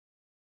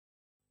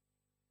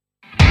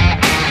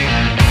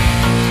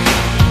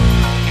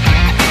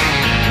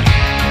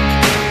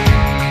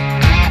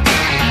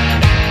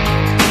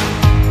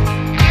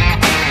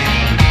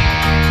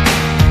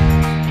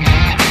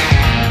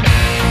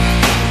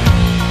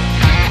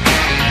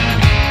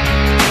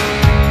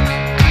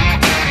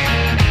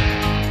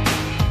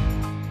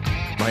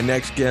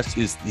next guest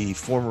is the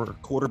former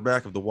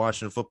quarterback of the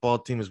Washington football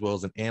team, as well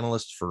as an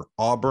analyst for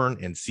Auburn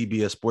and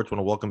CBS Sports. I want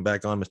to welcome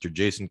back on Mr.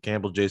 Jason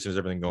Campbell. Jason, is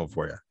everything going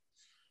for you?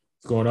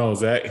 What's going on,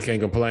 Zach? Can't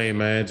complain,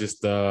 man.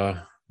 Just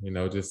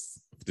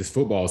this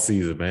football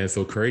season, man. It's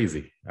so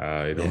crazy.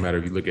 It don't matter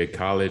if you look at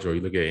college or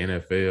you look at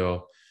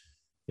NFL.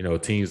 You know,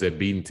 teams that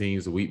beaten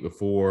teams the week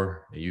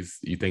before, and you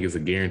think it's a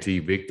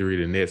guaranteed victory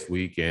the next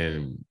week,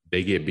 and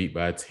they get beat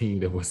by a team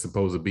that was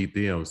supposed to beat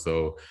them.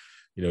 So,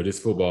 you know, this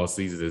football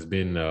season has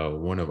been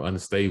one of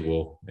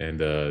unstable and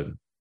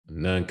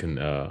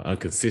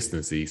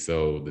inconsistency,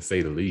 so to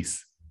say the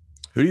least.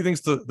 Who do you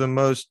think's the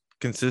most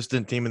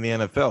consistent team in the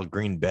NFL?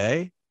 Green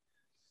Bay?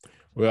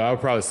 Well, I would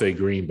probably say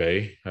Green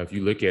Bay. If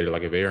you look at it,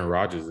 like if Aaron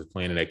Rodgers is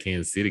playing in that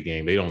Kansas City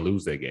game, they don't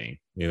lose that game.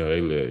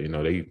 They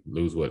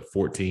lose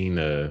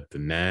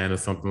 14-9 or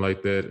something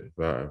like that,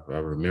 if I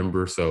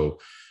remember. So,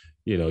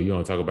 you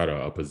don't talk about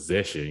a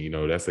possession.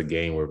 That's a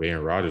game where if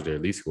Aaron Rodgers there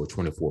at least scored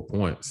 24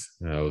 points.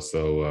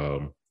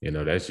 So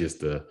that's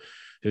just the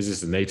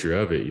nature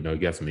of it. You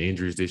got some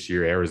injuries this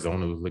year.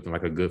 Arizona was looking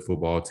like a good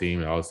football team,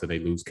 and all of a sudden they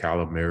lose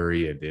Kyler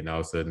Murray, and then all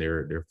of a sudden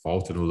they're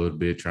faltering a little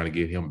bit, trying to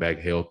get him back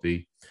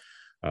healthy.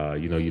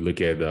 You look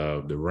at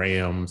the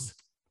Rams.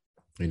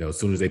 As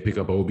soon as they pick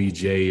up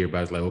OBJ,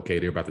 everybody's like, okay,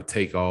 they're about to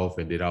take off,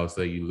 and then all of a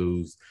sudden you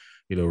lose,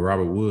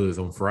 Robert Woods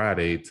on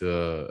Friday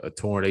to a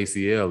torn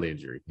ACL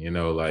injury.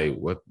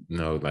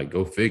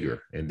 Go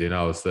figure. And then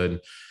all of a sudden,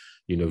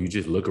 you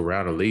just look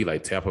around the league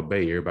like Tampa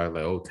Bay. Everybody's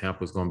like, oh,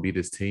 Tampa's going to be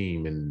this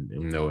team, and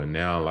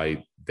now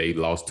like they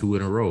lost 2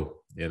 in a row.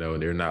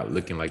 And they're not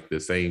looking like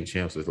the same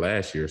champs as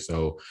last year.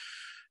 So.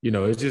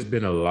 It's just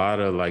been a lot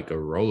of like a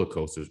roller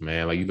coasters,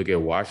 man. Like you look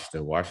at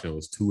Washington. Washington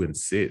was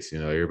 2-6.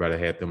 Everybody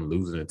had them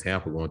losing to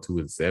Tampa, going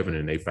 2-7,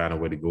 and they found a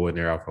way to go in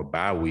there off a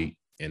bye week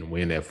and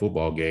win that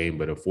football game.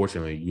 But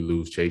unfortunately, you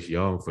lose Chase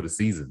Young for the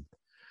season.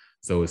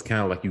 So it's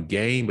kind of like you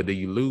gain, but then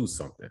you lose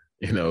something.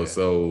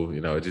 So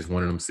it's just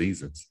one of them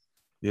seasons.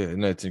 Yeah,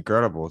 and it's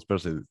incredible,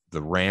 especially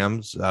the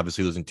Rams,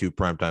 obviously losing 2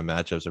 primetime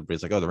matchups.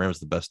 Everybody's like, oh, the Rams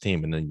are the best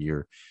team. And then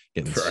you're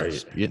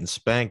getting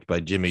spanked by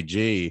Jimmy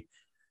G.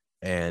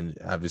 And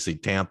obviously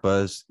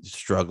Tampa's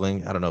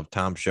struggling. I don't know if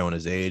Tom's showing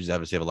his age. They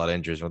obviously have a lot of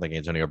injuries. I don't think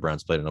Antonio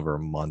Brown's played in over a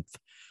month.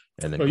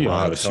 And then you don't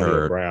have Antonio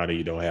hurt. Brown and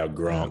you don't have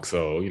Gronk.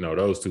 So,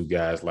 those two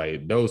guys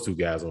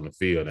on the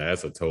field, now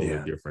that's a totally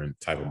different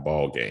type of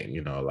ball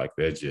game. Like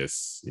that's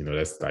just,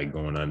 that's like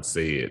going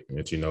unsaid.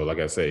 But, like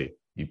I say,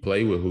 you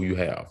play with who you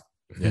have.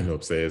 You know what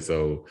I'm saying?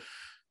 So,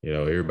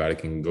 everybody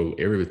can go,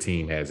 every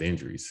team has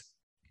injuries.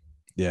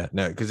 Yeah,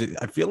 no, because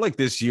I feel like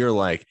this year,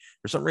 like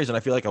for some reason, I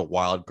feel like a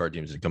wild card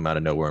team is going to come out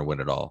of nowhere and win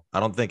it all. I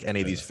don't think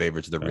any of these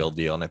favorites are the real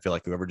deal, and I feel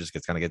like whoever just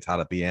gets hot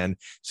at the end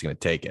is going to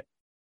take it.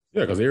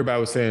 Yeah, because everybody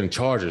was saying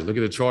Chargers. Look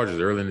at the Chargers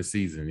early in the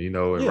season,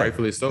 and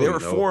rightfully so. They were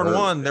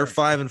 4-1. They're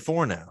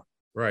 5-4 now.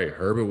 Right,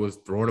 Herbert was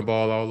throwing the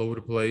ball all over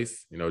the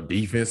place.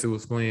 Defense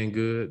was playing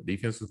good.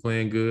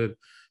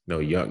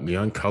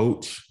 Young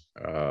coach.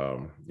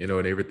 And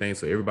everything.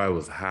 So everybody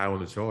was high on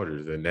the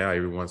Chargers, and now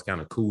everyone's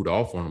kind of cooled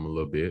off on them a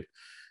little bit.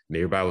 And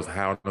everybody was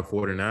high on the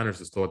 49ers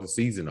to start the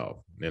season off,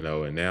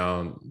 and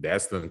now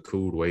that's done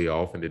cooled way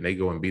off. And then they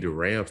go and beat a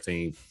Rams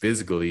team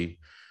physically,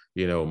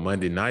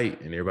 Monday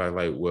night. And everybody's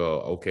like, well,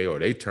 okay, or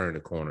they turn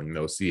the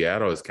corner.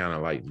 Seattle is kind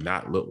of like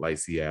not look like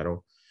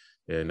Seattle.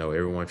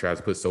 Everyone tries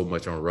to put so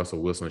much on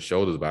Russell Wilson's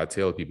shoulders, but I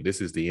tell people this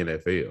is the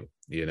NFL,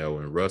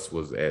 and Russ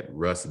was at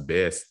Russ'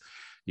 best.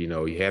 He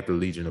had the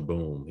Legion of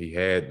Boom. He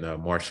had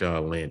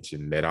Marshawn Lynch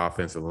and that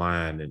offensive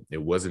line. And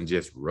it wasn't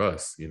just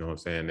Russ, you know what I'm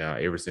saying? Now,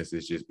 ever since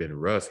it's just been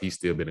Russ, he's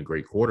still been a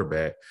great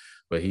quarterback,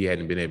 but he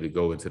hadn't been able to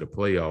go into the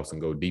playoffs and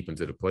go deep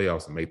into the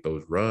playoffs and make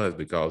those runs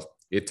because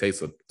it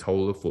takes a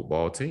total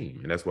football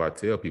team. And that's why I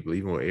tell people,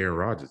 even with Aaron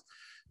Rodgers,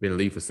 been in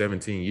the league for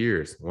 17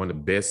 years, one of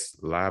the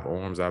best live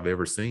arms I've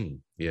ever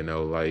seen, they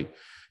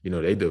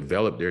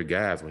developed their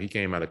guys. When he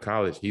came out of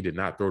college, he did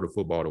not throw the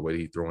football the way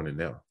he's throwing it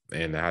now.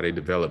 And how they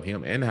developed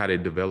him and how they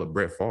developed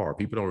Brett Favre.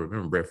 People don't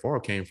remember Brett Favre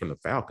came from the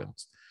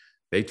Falcons.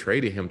 They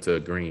traded him to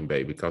Green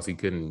Bay because he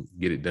couldn't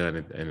get it done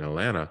in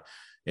Atlanta.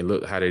 And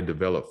look how they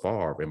developed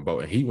Favre.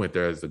 And he went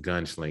there as a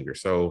gunslinger.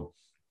 So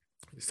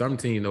some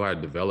teams know how to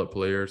develop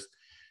players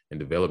and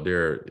develop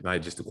their,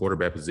 not just the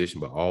quarterback position,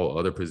 but all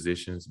other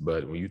positions.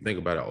 But when you think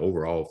about an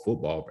overall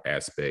football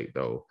aspect,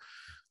 though,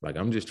 like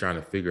I'm just trying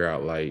to figure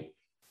out, like,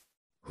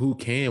 who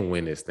can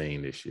win this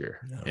thing this year?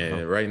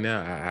 And right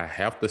now, I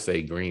have to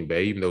say Green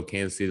Bay, even though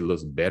Kansas City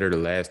looks better the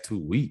last 2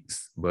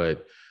 weeks.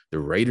 But the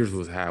Raiders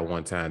was high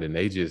one time, and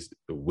the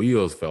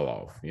wheels fell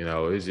off.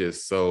 It's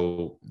just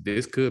so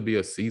this could be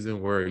a season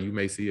where you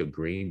may see a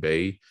Green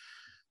Bay.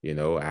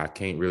 I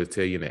can't really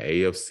tell you in the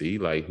AFC,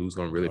 like who's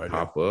going to really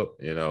pop up,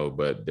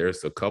 but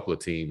there's a couple of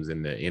teams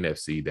in the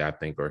NFC that I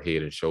think are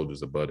head and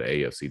shoulders above the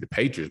AFC. The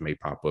Patriots may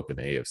pop up in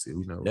the AFC.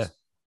 Who knows? Yeah.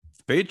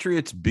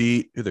 Patriots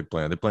beat who they're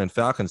playing. They're playing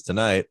Falcons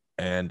tonight.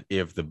 And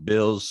if the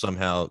Bills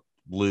somehow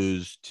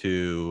lose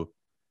to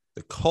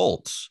the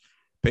Colts,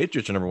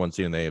 Patriots are number 1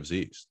 seed in the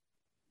AFC East.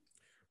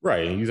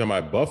 Right. And you're talking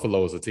about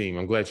Buffalo as a team.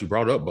 I'm glad you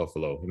brought up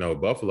Buffalo. You know,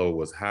 Buffalo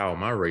was high on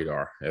my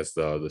radar as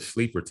the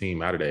sleeper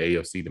team out of the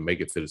AFC to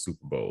make it to the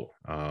Super Bowl.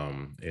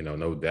 You know,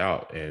 no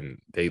doubt. And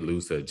they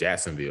lose to a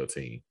Jacksonville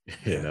team,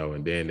 you Yeah, know,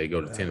 and then they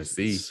go to that was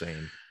Tennessee insane.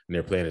 and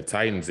they're playing the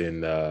Titans.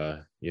 And,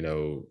 you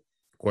know,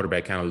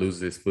 quarterback kind of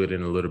loses his foot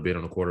in a little bit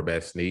on the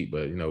quarterback sneak,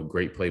 but, you know,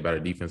 great play by the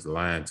defensive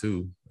line,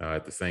 too,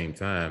 at the same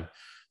time.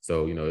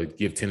 So, you know,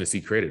 give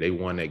Tennessee credit. They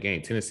won that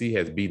game. Tennessee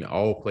has beaten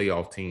all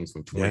playoff teams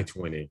from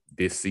 2020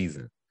 this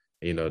season.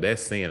 You know,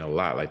 that's saying a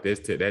lot. Like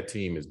that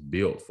team is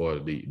built for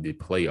the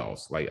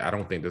playoffs. Like, I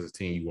don't think there's a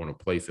team you want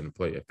to face in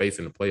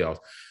the playoffs,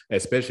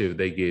 especially if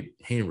they get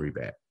Henry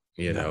back.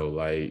 You know,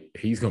 like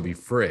he's gonna be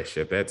fresh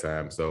at that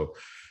time. So,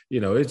 you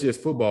know, it's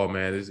just football,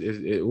 man.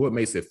 What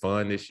makes it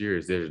fun this year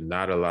is there's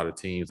not a lot of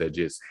teams that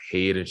just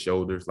head and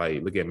shoulders.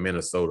 Like, look at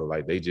Minnesota.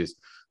 Like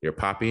they're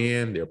pop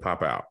in, they'll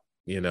pop out.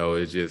 You know,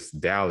 it's just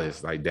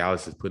Dallas. Like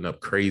Dallas is putting up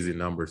crazy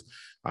numbers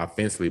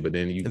offensively, but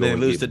then you And go then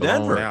and lose get to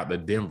blown Denver. out to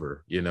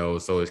Denver, you know.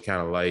 So it's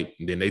kind of like,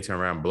 then they turn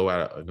around and blow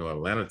out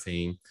Atlanta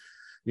team,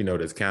 you know,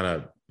 that's kind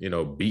of, you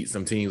know, beat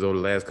some teams over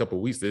the last couple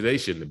of weeks that they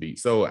shouldn't have beat.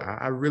 So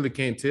I really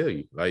can't tell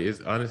you. Like, it's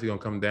honestly gonna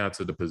come down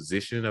to the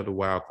position of the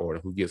wild card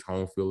and who gets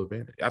home field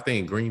advantage. I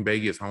think Green Bay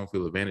gets home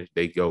field advantage.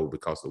 They go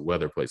because the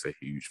weather plays a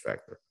huge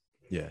factor.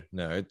 Yeah,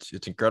 no,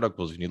 it's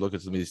incredible when you look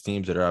at some of these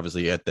teams that are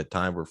obviously at that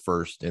time were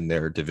first in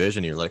their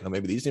division. You're like, oh,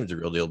 maybe these teams are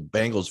real deal.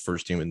 Bengals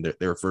first team, and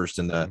they were first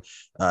in the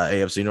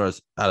AFC North.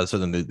 Out of a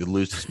sudden, they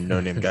lose to some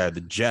no-name guy,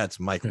 the Jets,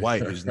 Mike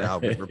White, who's now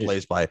been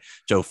replaced by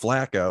Joe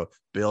Flacco.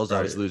 Bills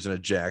obviously losing to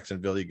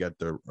Jacksonville. You got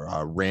the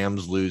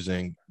Rams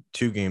losing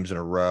 2 games in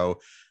a row.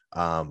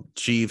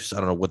 Chiefs, I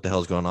don't know what the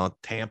hell's going on.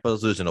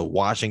 Tampa's losing to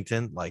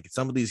Washington. Like,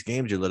 some of these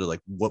games, you're literally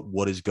like,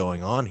 what is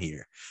going on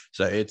here?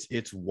 So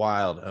it's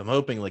wild. I'm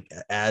hoping, like,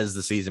 as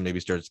the season maybe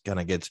starts kind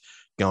of gets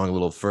going a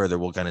little further,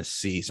 we'll kind of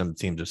see some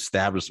teams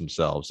establish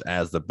themselves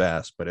as the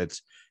best. But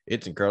it's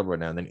incredible right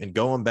now. And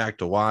going back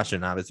to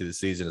Washington, obviously the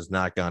season has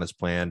not gone as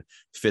planned.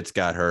 Fitz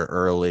got hurt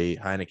early.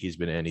 Heineke's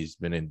been in. He's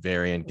been in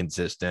very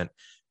inconsistent.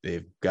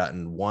 They've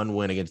gotten 1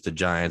 win against the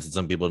Giants, and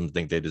some people didn't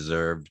think they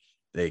deserved.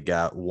 They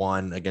got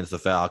 1 against the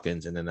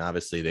Falcons, and then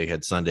obviously they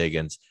had Sunday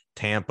against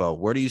Tampa.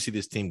 Where do you see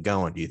this team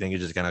going? Do you think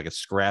it's just kind of like a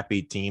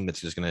scrappy team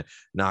that's just going to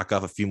knock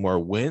off a few more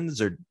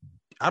wins? Or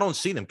I don't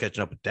see them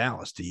catching up with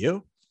Dallas. Do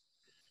you?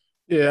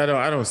 Yeah,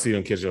 I don't see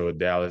them catching up with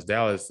Dallas.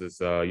 Dallas is,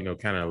 you know,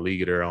 kind of a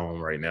league of their own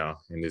right now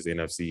in this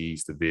NFC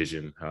East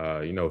division.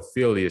 You know,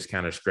 Philly is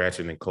kind of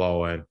scratching and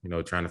clawing, you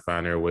know, trying to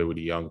find their way with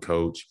a young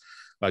coach.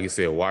 Like I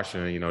said,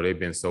 Washington, you know, they've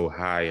been so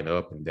high and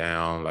up and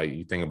down. Like,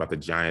 you think about the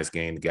Giants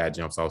game, the guy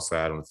jumps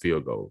outside on the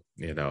field goal,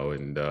 you know,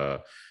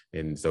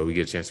 and so we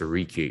get a chance to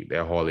re-kick.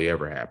 That hardly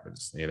ever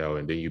happens, you know,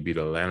 and then you beat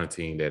the Atlanta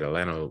team that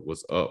Atlanta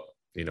was up,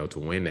 you know, to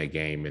win that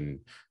game. And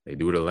they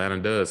do what Atlanta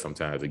does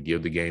sometimes, they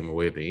give the game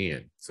away at the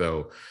end.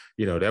 So,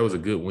 you know, that was a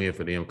good win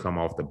for them, come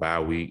off the bye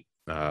week.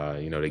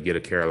 You know, they get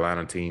a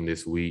Carolina team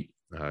this week.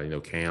 You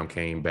know, Cam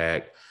came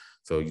back.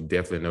 So you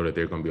definitely know that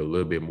they're going to be a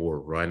little bit more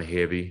run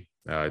heavy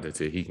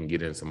until he can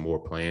get in some more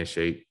playing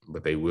shape,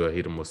 but they will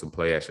hit him with some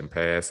play action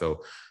pass.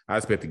 So I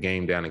expect the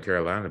game down in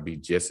Carolina to be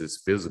just as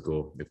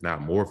physical, if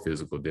not more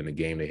physical, than the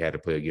game they had to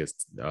play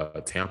against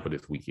Tampa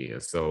this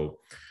weekend. So,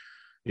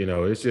 you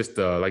know, it's just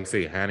like I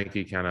say,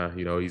 Heinicke kind of,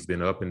 you know, he's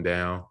been up and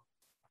down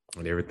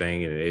and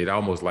everything, and it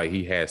almost like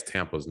he has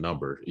Tampa's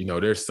number. You know,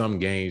 there's some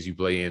games you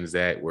play in,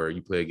 Zach, where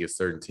you play against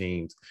certain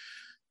teams,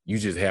 you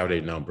just have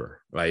their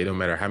number. Like, it don't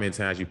matter how many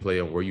times you play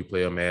them, where you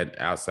play them at,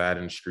 outside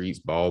in the streets,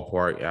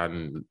 ballpark, out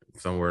in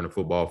somewhere in the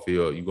football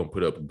field, you're gonna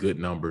put up good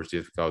numbers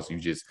just because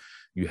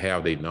you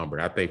have their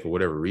number. I think for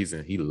whatever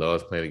reason, he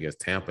loves playing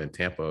against Tampa, and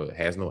Tampa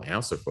has no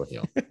answer for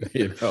him.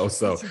 You know,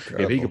 so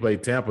if he can play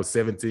Tampa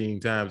 17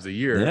 times a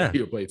year,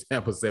 he'll play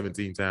Tampa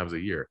 17 times a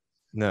year.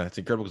 No, it's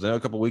incredible, because I know a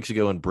couple of weeks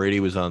ago when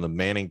Brady was on the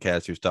Manning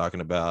cast, he was talking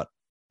about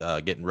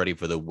getting ready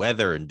for the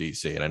weather in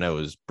DC, and I know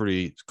it's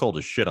cold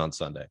as shit on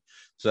Sunday.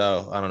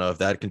 So I don't know if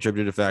that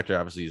contributed a factor.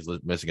 Obviously, he's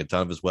missing a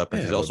ton of his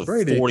weapons. He's also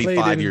Brady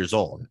 45 years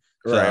old.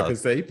 Right. I could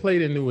say he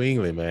played in New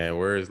England, man,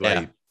 where it's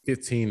like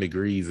 15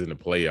 degrees in the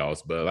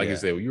playoffs. But like you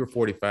said, when you were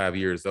 45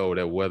 years old,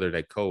 that weather,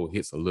 that cold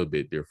hits a little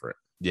bit different.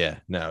 Yeah,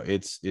 no,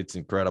 it's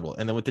incredible.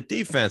 And then with the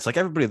defense, like,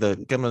 everybody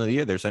that coming into the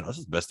year, they're saying, oh, this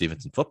is the best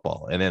defense in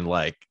football. And then,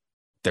 like,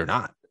 they're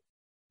not.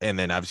 And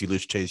then obviously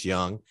lose Chase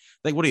Young.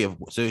 Like, what do you have?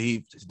 So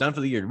he's done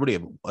for the year. What do you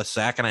have? A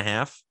sack and a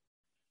half?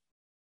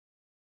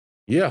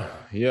 Yeah.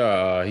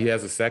 He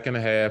has a sack and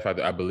a half,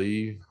 I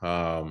believe.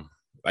 Like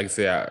I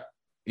said,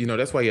 you know,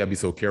 that's why you gotta be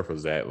so careful,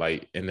 Zach.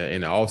 Like, in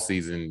the off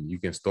season, you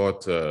can start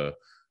to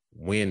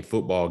win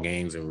football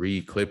games and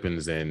read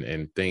clippings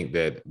and think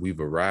that we've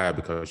arrived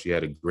because you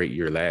had a great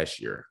year last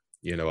year.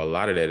 You know, a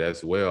lot of that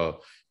as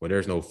well. When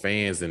there's no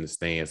fans in the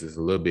stands, it's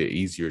a little bit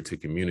easier to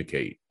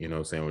communicate. You know what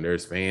I'm saying? When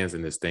there's fans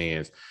in the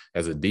stands,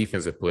 as a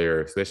defensive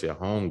player, especially at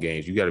home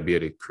games, you got to be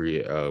able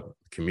to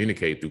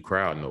communicate through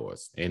crowd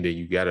noise. And then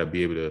you got to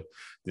be able to,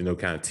 you know,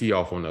 kind of tee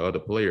off on the other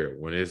player.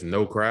 When there's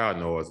no crowd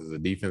noise as a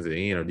defensive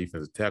end or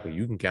defensive tackle,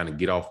 you can kind of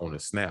get off on the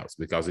snaps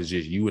because it's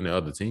just you and the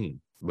other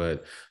team.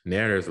 But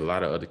now there's a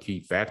lot of other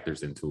key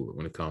factors into it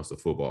when it comes to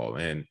football.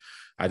 And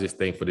I just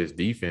think for this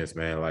defense,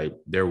 man, like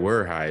there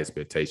were high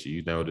expectations.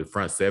 You know, the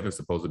front seven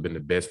supposed to have been the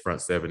best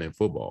front seven in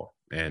football.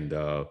 And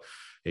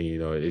you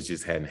know, it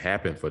just hadn't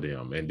happened for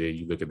them. And then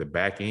you look at the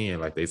back end,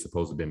 like they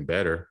supposed to have been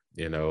better.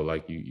 You know,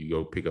 like you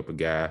go pick up a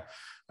guy,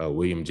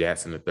 William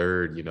Jackson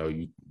III, you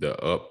know,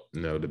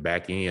 the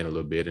back end a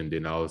little bit, and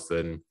then all of a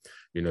sudden,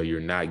 you know, you're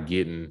not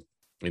getting,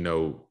 you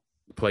know,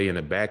 play in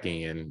the back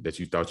end that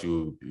you thought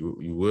you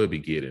would be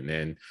getting.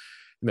 And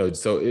you know,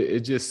 so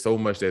it's just so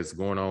much that's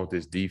going on with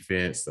this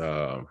defense.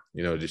 You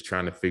know, just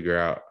trying to figure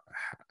out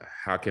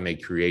how can they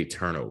create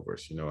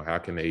turnovers. You know, how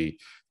can they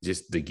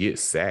just to get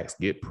sacks,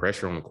 get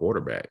pressure on the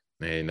quarterback.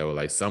 And you know,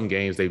 like some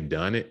games they've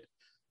done it,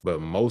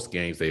 but most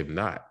games they've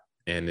not.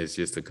 And it's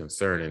just a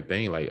concerning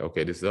thing. Like,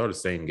 okay, this is all the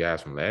same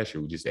guys from last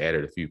year. We just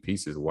added a few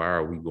pieces. Why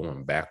are we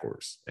going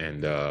backwards?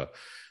 And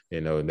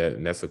you know,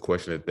 that's a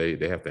question that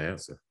they have to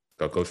answer.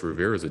 Coach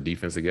Rivera is a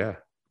defensive guy.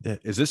 Yeah.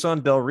 Is this on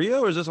Del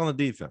Rio or is this on the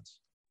defense?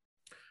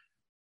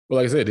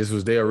 Well, like I said, this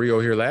was Del Rio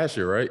here last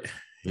year, right?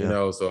 You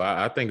know, so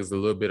I think it's a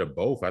little bit of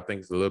both. I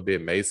think it's a little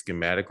bit made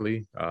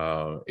schematically.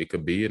 It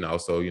could be, and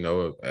also, you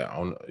know,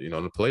 on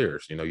the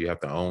players. You know, you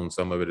have to own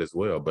some of it as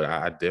well. But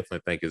I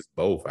definitely think it's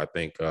both. I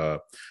think you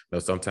know,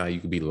 sometimes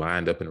you could be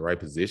lined up in the right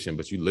position,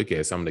 but you look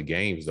at some of the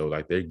games though,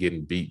 like they're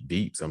getting beat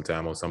deep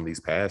sometimes on some of these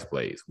pass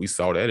plays. We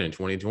saw that in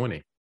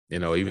 2020. You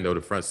know, even though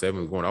the front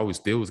seven was going, always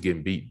still was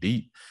getting beat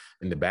deep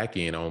in the back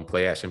end on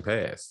play action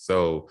pass.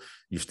 So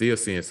you're still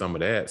seeing some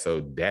of that.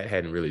 So that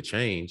hadn't really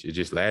changed. It's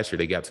just last year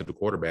they got to the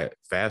quarterback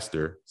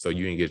faster, so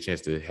you didn't get a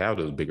chance to have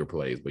those bigger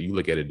plays. But you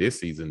look at it this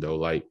season though,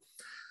 like,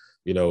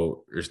 you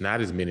know, there's not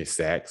as many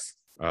sacks.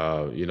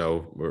 You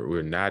know,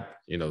 we're not,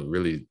 you know,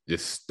 really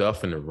just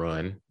stuffing the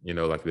run, you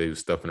know, like they were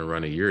stuffing the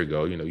run a year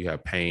ago. You know, you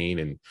have Payne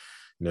and,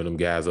 you know, them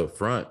guys up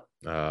front,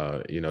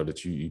 you know,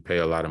 that you pay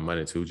a lot of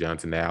money to,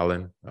 Jonathan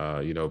Allen,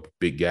 you know,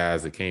 big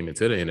guys that came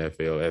into the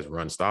NFL as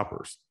run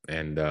stoppers.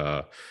 And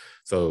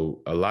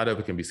so a lot of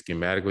it can be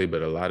schematically,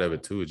 but a lot of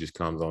it too, it just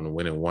comes on to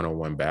winning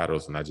one-on-one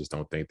battles. And I just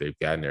don't think they've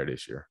gotten there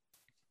this year.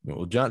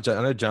 Well, I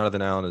know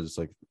Jonathan Allen is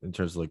like, in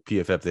terms of like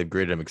PFF, they've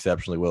graded him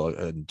exceptionally well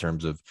in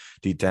terms of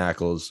D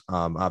tackles.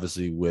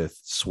 Obviously with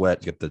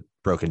Sweat, get the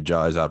broken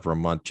jaws out for a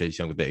month, Chase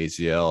Young with the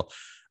ACL.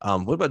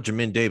 What about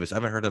Jamin Davis? I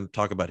haven't heard him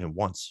talk about him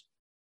once.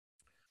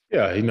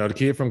 Yeah, you know, the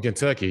kid from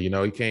Kentucky, you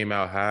know, he came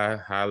out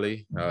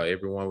highly.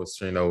 Everyone was,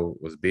 you know,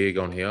 was big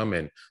on him.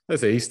 And let's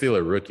say he's still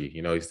a rookie,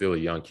 you know, he's still a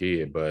young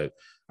kid. But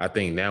I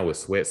think now with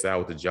Sweats out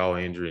with the jaw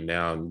injury,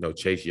 now, you know,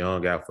 Chase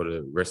Young out for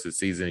the rest of the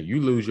season,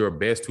 you lose your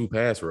best two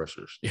pass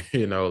rushers,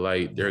 you know,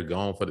 like they're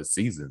gone for the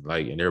season,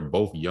 like, and they're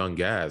both young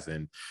guys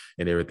and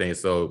everything.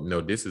 So, you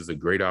know, this is a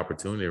great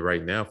opportunity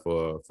right now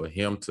for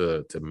him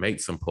to make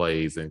some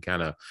plays and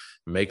kind of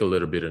make a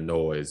little bit of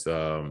noise,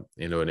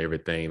 you know, and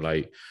everything.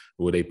 Like,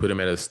 will they put him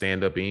at a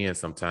stand-up end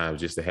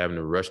sometimes just to have him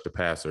to rush the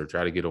passer,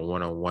 try to get a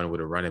one-on-one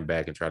with a running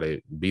back and try to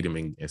beat him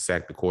and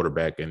sack the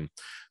quarterback? And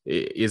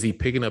is he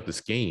picking up the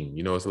scheme?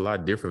 You know, it's a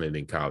lot different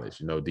than college.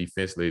 You know,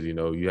 defensively, you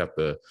know, you have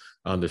to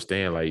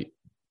understand, like,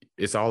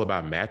 it's all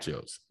about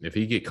matchups. If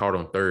he get caught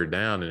on third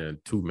down in a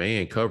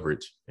two-man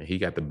coverage and he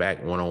got the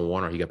back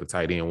one-on-one or he got the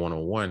tight end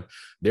one-on-one,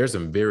 there's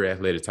some very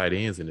athletic tight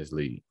ends in this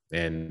league.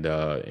 And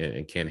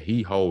can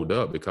he hold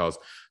up? Because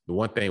the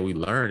one thing we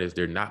learned is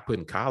they're not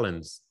putting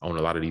Collins on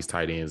a lot of these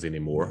tight ends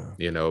anymore,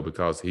 you know,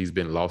 because he's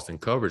been lost in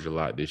coverage a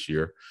lot this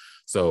year.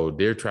 So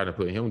they're trying to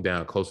put him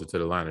down closer to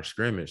the line of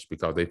scrimmage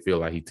because they feel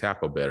like he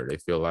tackled better. They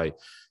feel like,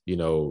 you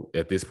know,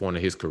 at this point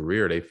in his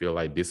career, they feel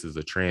like this is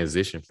a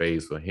transition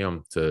phase for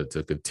him to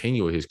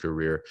continue his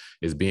career,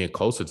 is being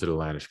closer to the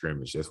line of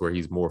scrimmage. That's where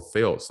he's more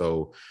felt.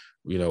 So,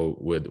 you know,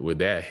 would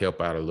that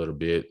help out a little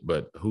bit?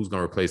 But who's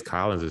going to replace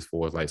Collins as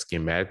far as like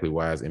schematically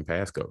wise in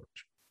pass coverage?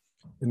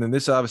 And then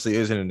this obviously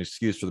isn't an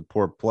excuse for the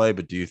poor play,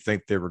 but do you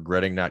think they're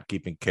regretting not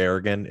keeping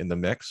Kerrigan in the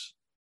mix?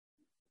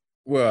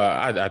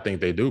 Well, I think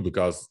they do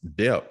because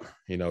depth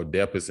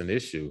is an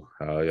issue.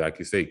 Like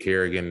you say,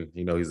 Kerrigan,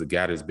 you know, he's a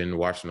guy that's been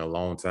watching a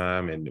long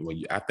time. And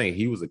I think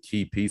he was a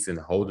key piece in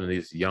holding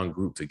this young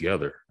group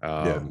together.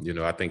 You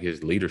know, I think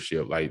his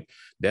leadership, like,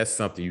 that's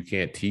something you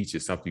can't teach.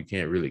 It's something you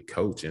can't really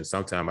coach. And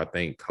sometimes I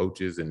think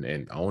coaches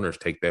and owners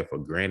take that for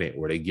granted,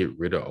 where they get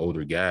rid of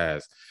older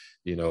guys,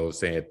 you know,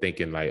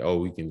 thinking like, oh,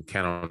 we can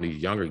count on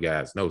these younger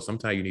guys. No,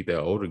 sometimes you need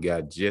that older guy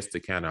just to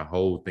kind of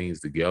hold things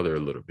together a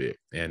little bit.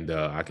 And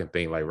I can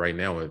think like right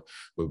now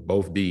with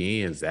both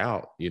D ends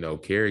out, you know,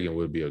 Kerrigan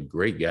would be a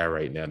great guy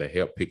right now to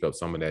help pick up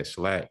some of that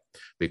slack,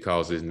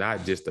 because it's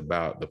not just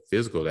about the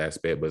physical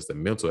aspect, but it's the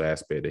mental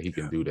aspect that he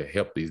can do to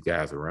help these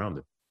guys around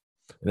him.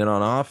 And then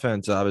on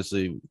offense,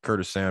 obviously,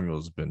 Curtis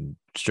Samuel's been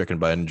stricken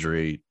by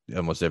injury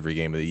almost every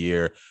game of the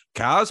year.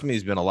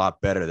 Cosme's been a lot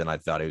better than I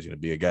thought he was going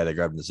to be. A guy that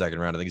grabbed in the second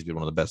round. I think he's been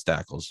one of the best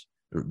tackles,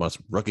 most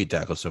rookie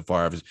tackles so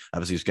far.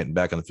 Obviously, he's getting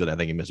back on the field. I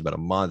think he missed about a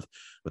month.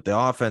 But the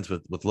offense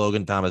with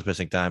Logan Thomas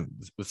missing time,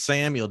 with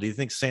Samuel, do you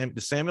think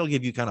does Samuel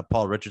give you kind of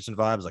Paul Richardson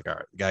vibes? Like, all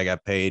right, the guy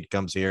got paid,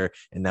 comes here,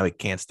 and now he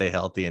can't stay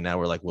healthy, and now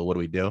we're like, well, what do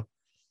we do?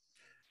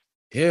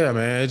 Yeah,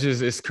 man,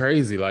 it's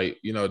crazy. Like,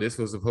 this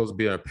was supposed to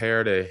be a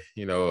pair that,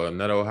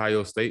 another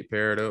Ohio State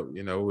paired up,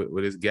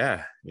 with this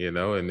guy,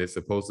 and it's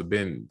supposed to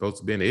been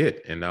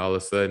it. And all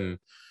of a sudden,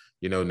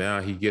 now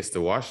he gets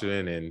to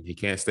Washington and he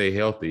can't stay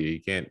healthy. He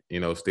can't,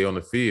 stay on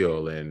the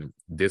field. And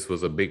this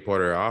was a big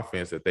part of their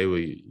offense that they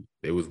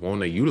was wanting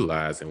to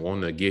utilize and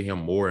wanting to get him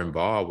more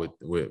involved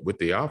with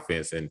the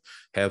offense and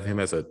have him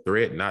as a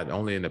threat, not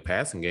only in the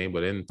passing game,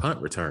 but in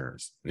punt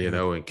returns,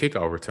 and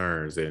kickoff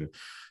returns. And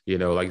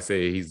like I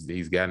said,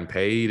 he's gotten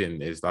paid,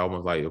 and it's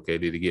almost like, okay,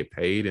 did he get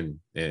paid,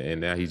 and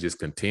now he's just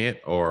content,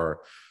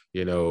 or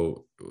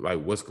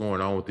like what's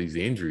going on with these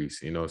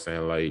injuries? What I'm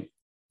saying, like,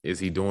 is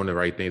he doing the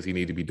right things he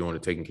need to be doing to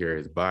taking care of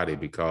his body?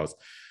 Because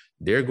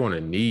they're going to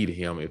need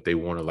him if they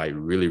want to like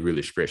really,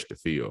 really stretch the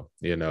field.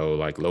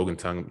 Like Logan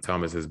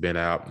Thomas has been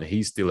out and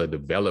he's still a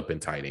developing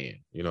tight end.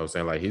 What I'm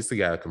saying? Like, he's the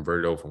guy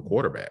converted over from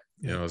quarterback.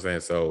 What I'm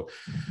saying? So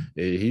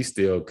he's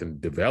still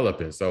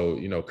developing. So,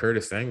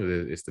 Curtis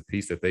Samuel is the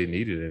piece that they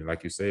needed. And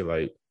like you say,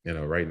 like,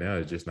 right now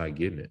it's just not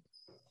getting it.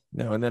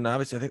 No, and then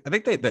obviously I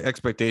think the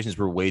expectations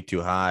were way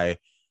too high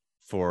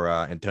for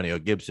Antonio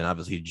Gibson.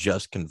 Obviously, he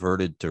just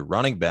converted to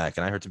running back.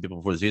 And I heard some people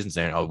before the season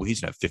saying, oh, well, he's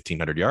going to have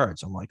 1,500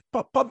 yards. I'm like,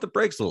 pump the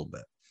brakes a little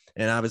bit.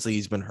 And obviously,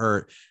 he's been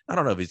hurt. I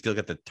don't know if he's still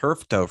got the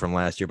turf toe from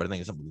last year, but I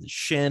think it's something with his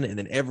shin. And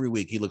then every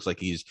week, he looks like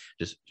he's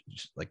just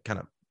like kind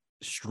of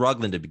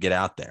struggling to get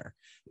out there.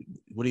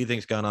 What do you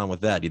think's going on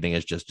with that? Do you think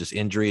it's just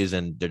injuries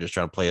and they're just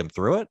trying to play him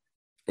through it?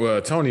 Well,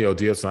 Antonio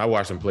Gibson, I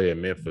watched him play at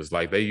Memphis.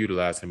 Like, they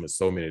utilize him in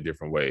so many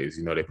different ways.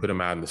 They put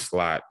him out in the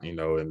slot, and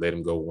let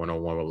him go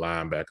one-on-one with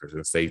linebackers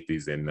and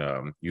safeties, and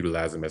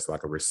utilize him as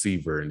like a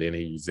receiver. And then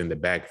he's in the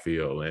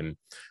backfield. And,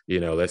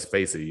 let's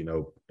face it,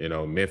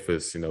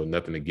 Memphis,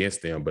 nothing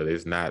against them, but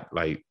it's not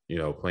like,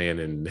 playing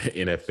in the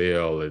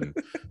NFL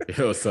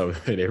and,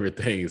 something and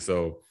everything.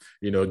 So,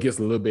 it gets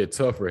a little bit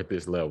tougher at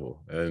this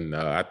level. And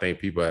I think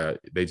people,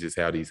 they just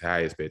have these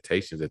high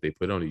expectations that they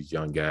put on these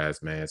young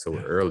guys, man, so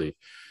early.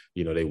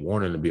 They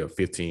want him to be a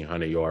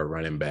 1,500-yard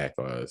running back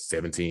or a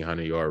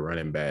 1,700-yard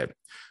running back.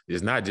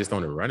 It's not just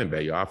on the running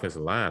back. Your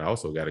offensive line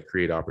also got to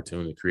create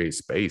opportunity, create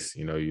space.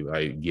 You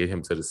like get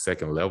him to the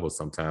second level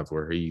sometimes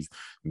where he's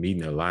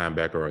meeting a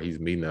linebacker or he's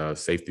meeting a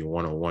safety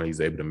one-on-one.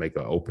 He's able to make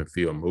an open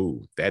field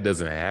move. That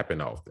doesn't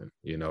happen often.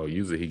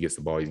 Usually he gets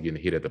the ball, he's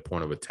getting hit at the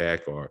point of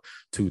attack or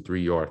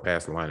 2-3 yards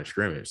past the line of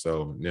scrimmage.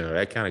 So,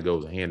 that kind of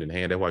goes hand in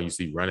hand. That's why you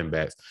see running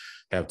backs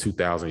have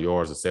 2,000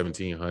 yards or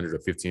 1,700 or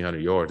 1,500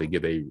 yards. They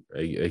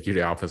give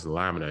their offensive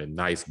lineman a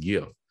nice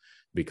gift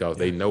because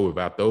they know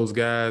without those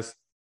guys,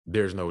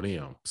 there's no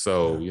them.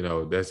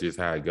 So, that's just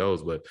how it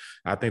goes. But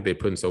I think they're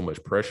putting so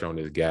much pressure on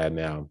this guy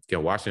now.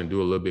 Can Washington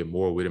do a little bit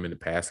more with him in the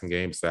passing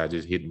game besides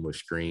just hitting with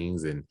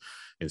screens and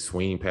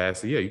swing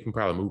passes? Yeah, you can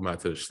probably move him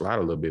out to the slot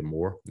a little bit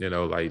more.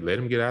 Like let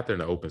him get out there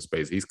in the open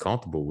space. He's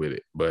comfortable with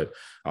it. But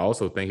I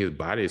also think his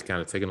body is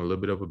kind of taking a little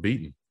bit of a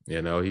beating.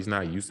 He's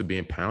not used to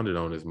being pounded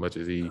on as much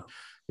as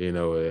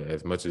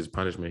as much as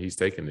punishment he's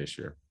taken this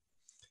year.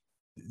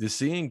 Does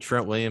seeing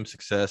Trent Williams'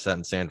 success out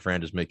in San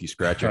Fran just make you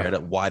scratch your head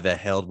at why the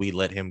hell we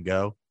let him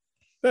go?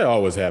 That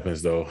always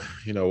happens, though.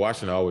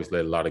 Washington always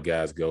let a lot of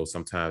guys go,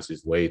 sometimes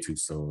just way too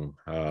soon.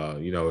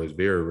 It's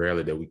very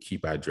rarely that we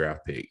keep our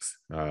draft picks.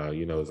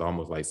 It's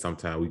almost like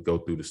sometimes we go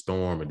through the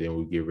storm and then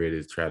we get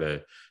ready to try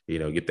to,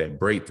 get that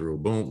breakthrough.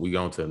 Boom, we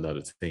go on to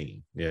another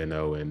team, and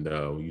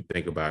when you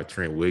think about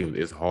Trent Williams,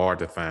 it's hard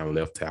to find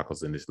left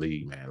tackles in this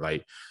league, man.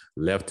 Like,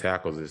 left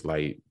tackles is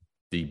like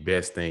the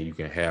best thing you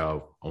can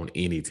have on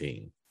any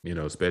team.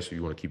 Especially if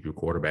you want to keep your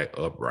quarterback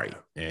upright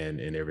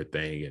and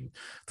everything. And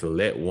to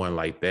let one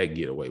like that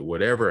get away,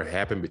 whatever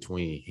happened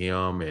between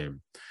him and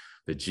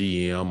the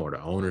GM or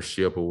the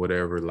ownership or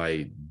whatever,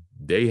 like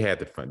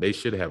they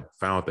should have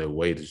found their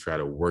way to try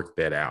to work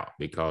that out,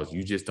 because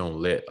you just don't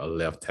let a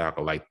left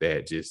tackle like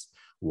that just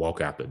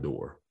walk out the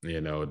door.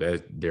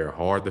 That they're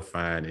hard to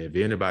find. And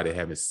if anybody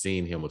haven't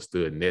seen him or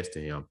stood next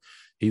to him,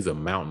 he's a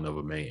mountain of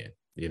a man.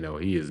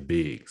 He is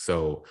big.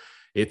 So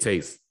it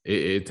takes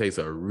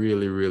a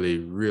really, really,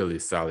 really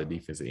solid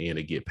defensive end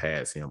to get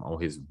past him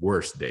on his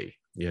worst day.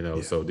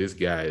 So this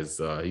guy is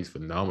he's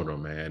phenomenal,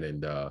 man.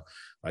 And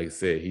like I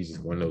said, he's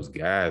just one of those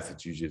guys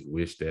that you just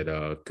wish that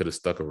could have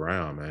stuck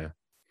around, man.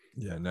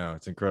 Yeah, no,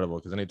 it's incredible,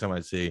 because anytime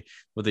I see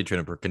what they trade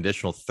him for,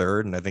 conditional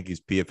third, and I think he's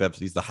PFF,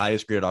 he's the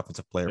highest graded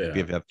offensive player for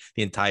PFF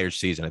the entire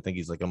season. I think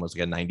he's like almost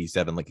like a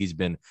 97. Like, he's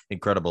been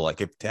incredible.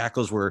 Like, if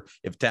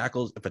a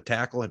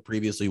tackle had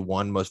previously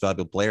won most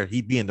valuable player,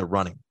 he'd be in the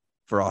running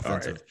for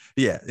offensive. Right.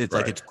 Yeah, it's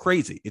like it's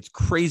crazy. It's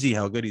crazy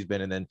how good he's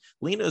been. And then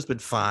Leno's been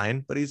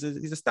fine, but he's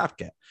a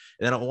stopgap.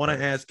 And then I want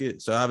to ask you.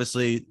 So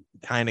obviously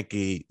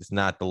Heinicke is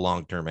not the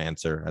long-term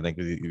answer. I think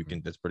you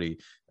can. That's pretty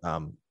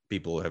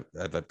people have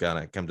kind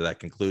of come to that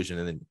conclusion.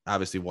 And then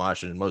obviously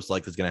Washington most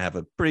likely is going to have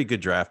a pretty good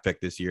draft pick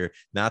this year.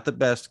 Not the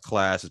best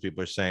class, as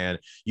people are saying.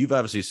 You've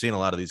obviously seen a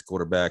lot of these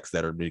quarterbacks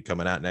that are be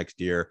coming out next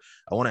year.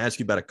 I want to ask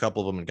you about a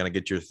couple of them and kind of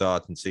get your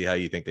thoughts and see how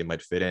you think they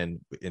might fit in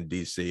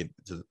DC.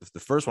 So the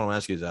first one I'll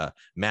ask you is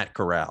Matt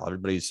Corral.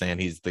 Everybody's saying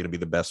he's going to be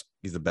the best.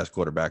 He's the best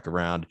quarterback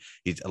around.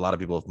 A lot of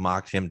people have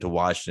mocked him to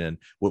Washington.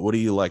 What do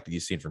you like that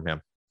you've seen from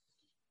him?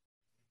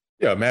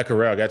 Yeah, Matt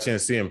Corral, got a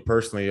chance to see him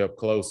personally up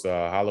close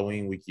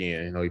Halloween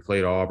weekend. You know, he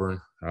played Auburn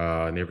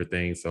and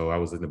everything. So I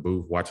was in the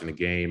booth watching the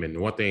game. And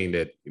one thing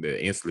that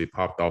instantly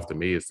popped off to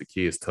me is the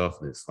kid's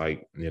toughness.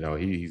 Like, you know,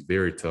 he's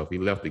very tough. He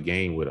left the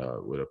game with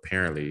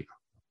apparently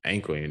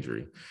ankle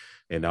injury.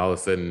 And all of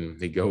a sudden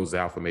he goes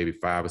out for maybe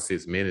 5 or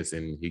 6 minutes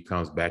and he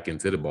comes back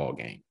into the ball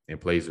game and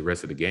plays the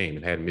rest of the game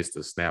and hadn't missed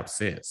a snap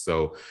since.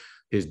 So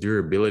his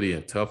durability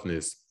and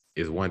toughness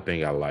is one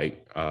thing I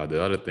like.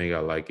 The other thing I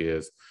like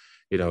is,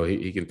 you know,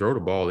 he can throw the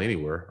ball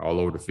anywhere, all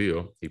over the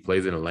field. He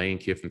plays in a Lane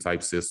Kiffin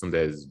type system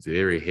that is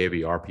very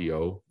heavy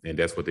RPO. And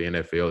that's what the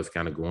NFL is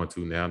kind of going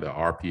to now, the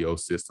RPO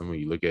system. When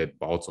you look at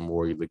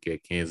Baltimore, you look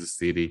at Kansas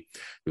City,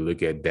 you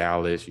look at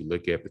Dallas, you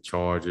look at the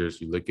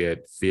Chargers, you look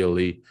at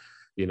Philly.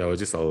 You know,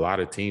 just a lot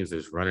of teams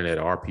that's running that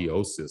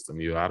RPO system.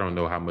 You know, I don't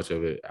know how much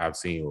of it I've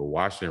seen with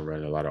Washington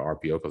running a lot of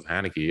RPO because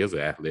Heinicke is an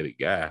athletic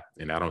guy,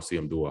 and I don't see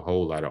him do a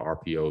whole lot of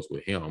RPOs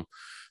with him.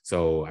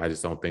 So I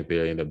just don't think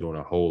they'll end up doing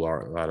a whole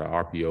lot of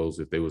RPOs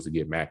if they was to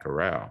get Matt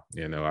Corral.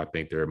 You know, I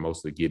think they're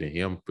mostly getting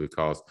him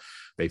because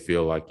they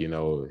feel like, you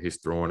know, his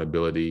throwing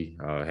ability,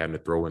 having to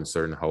throw in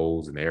certain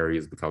holes and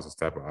areas because of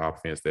the type of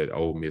offense that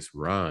Ole Miss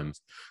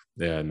runs,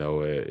 you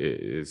know,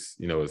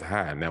 is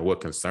high. Now,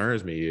 what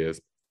concerns me is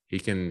he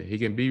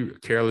can be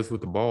careless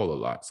with the ball a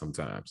lot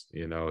sometimes.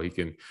 You know, he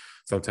can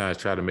sometimes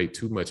try to make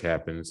too much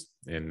happens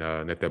and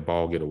let that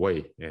ball get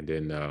away. And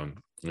then,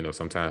 you know,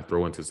 sometimes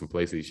throw into some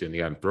places he shouldn't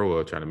have gotten throw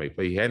or trying to make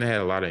play. He hadn't had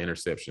a lot of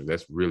interceptions.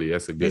 That's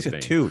a good thing.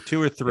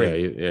 Two or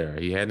three. Yeah,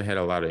 he hadn't had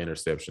a lot of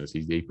interceptions.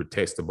 He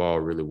protects the ball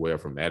really well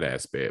from that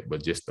aspect,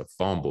 but just the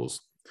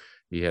fumbles.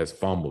 He has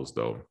fumbles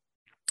though.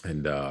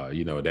 And,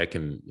 you know, that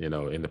can, you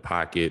know, in the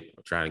pocket,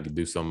 trying to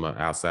do something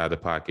outside the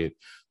pocket,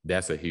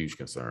 that's a huge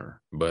concern.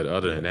 But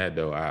other than that,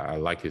 though, I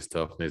like his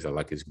toughness. I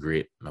like his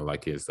grit. I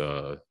like his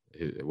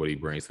what he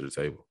brings to the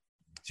table.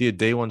 Is he a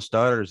day one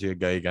starter or is he a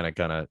guy you're going to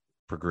kind of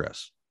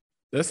progress?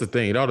 That's the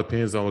thing. It all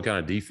depends on what kind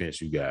of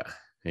defense you got.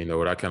 You know,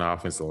 what kind of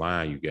offensive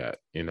line you got.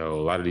 You know,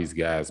 a lot of these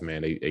guys,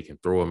 man, they can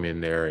throw them in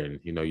there. And,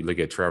 you know, you look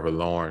at Trevor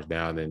Lawrence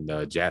down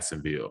in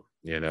Jacksonville,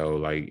 you know,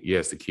 like,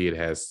 yes, the kid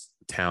has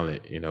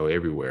talent, you know,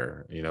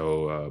 everywhere, you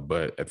know,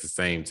 but at the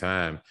same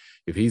time,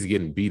 if he's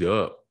getting beat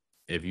up,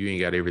 if you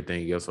ain't got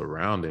everything else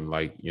around him,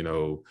 like, you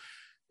know,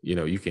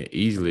 you can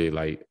easily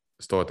like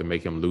start to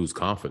make him lose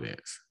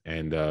confidence.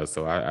 And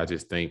so I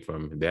just think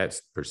from that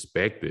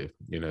perspective,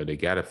 you know, they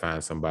got to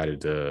find somebody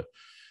to,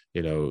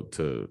 you know,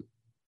 to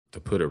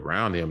put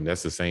around him.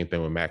 That's the same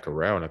thing with Matt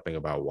Corral. And I think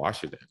about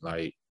Washington,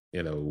 like,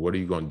 you know, what are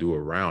you going to do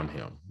around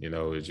him? You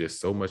know, it's just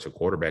so much a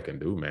quarterback can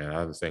do, man.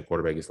 I understand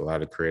quarterback gets a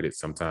lot of credit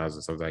sometimes,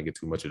 and sometimes I get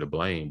too much of the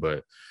blame,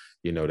 but,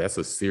 you know, that's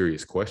a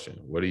serious question.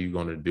 What are you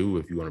going to do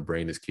if you're going to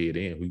bring this kid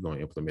in? Who's going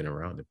to implement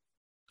around him?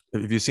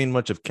 Have you seen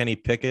much of Kenny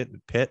Pitt?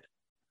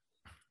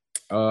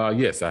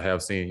 Yes, I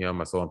have seen him.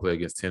 I saw him play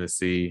against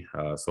Tennessee.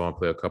 Saw him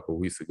play a couple of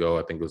weeks ago.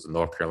 I think it was a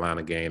North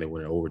Carolina game that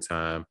went in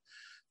overtime.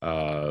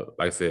 Like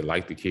I said,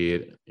 like the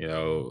kid, you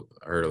know,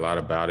 I heard a lot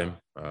about him.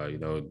 You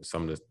know,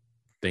 some of the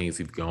things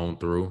he's gone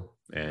through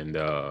and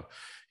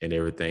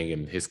everything,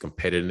 and his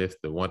competitiveness.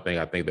 The one thing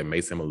I think that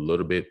makes him a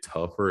little bit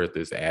tougher at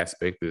this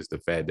aspect is the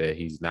fact that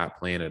he's not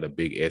playing at a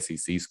big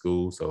SEC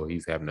school, so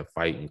he's having to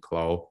fight and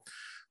claw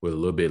with a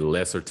little bit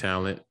lesser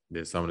talent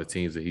than some of the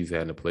teams that he's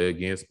had to play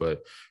against. But,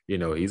 you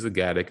know, he's a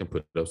guy that can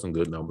put up some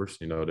good numbers.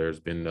 You know,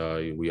 there's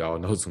been, we all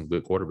know some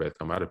good quarterbacks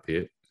come out of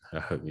Pitt,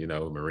 you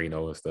know,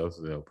 Marino and stuff,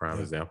 you know, prime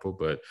example.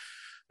 But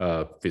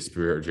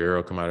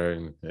Fitzgerald come out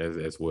there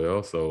as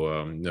well.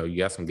 So, you know, you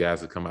got some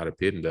guys that come out of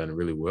Pitt and done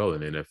really well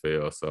in the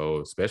NFL. So,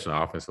 especially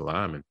offensive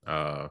linemen.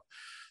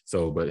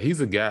 But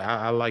he's a guy,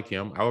 I like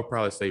him. I would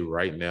probably say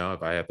right now,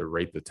 if I had to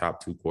rate the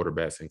top 2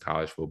 quarterbacks in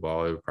college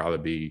football, it would probably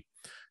be,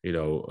 you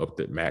know, up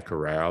to Matt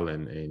Corral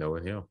and you know,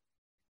 and him.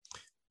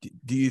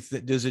 Do you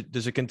does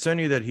it concern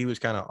you that he was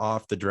kind of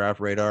off the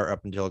draft radar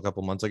up until a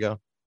couple months ago?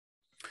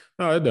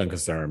 No, it doesn't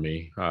concern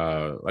me.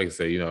 Like I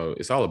said, you know,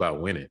 it's all about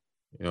winning.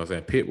 You know what I'm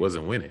saying? Pitt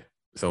wasn't winning.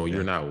 So when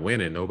you're not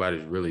winning,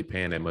 nobody's really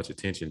paying that much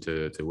attention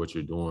to what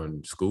you're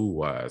doing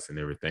school-wise and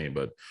everything.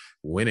 But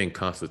winning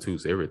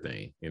constitutes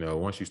everything. You know,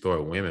 once you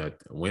start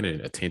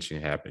winning,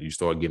 attention happens. You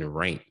start getting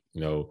ranked,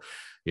 you know,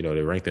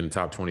 they're ranked in the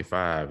top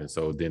 25. And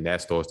so then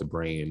that starts to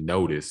bring in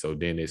notice. So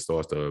then it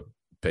starts to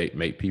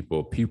make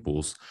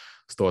pupils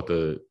start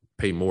to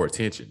pay more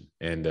attention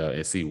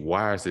and see,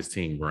 why is this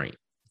team ranked?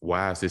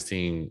 Why is this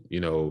team, you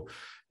know,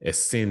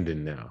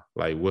 ascending now?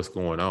 Like, what's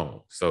going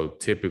on? So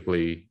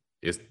typically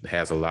it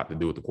has a lot to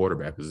do with the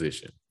quarterback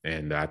position.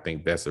 And I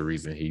think that's the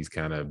reason he's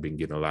kind of been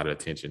getting a lot of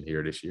attention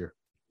here this year.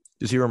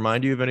 Does he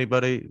remind you of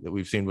anybody that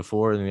we've seen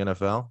before in the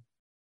NFL?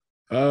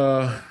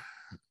 Uh,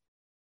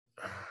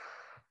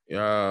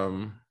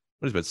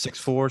 What is it,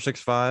 6'4",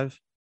 6'5"?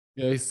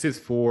 Yeah, he's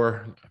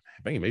 6'4".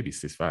 I think he may be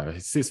 6'5".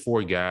 He's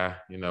 6'4" guy.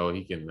 You know,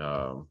 he can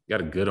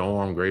got a good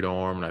arm, great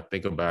arm. And I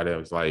think about it,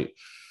 it's like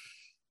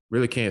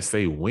really can't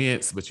say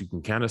Wentz, but you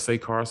can kind of say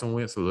Carson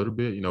Wentz a little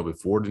bit. You know,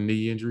 before the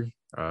knee injury.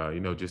 You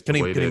know, just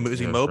the way that Is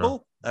he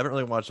mobile? I haven't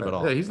really watched him at yeah,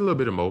 all. he's a little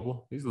bit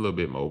immobile. He's a little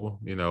bit mobile.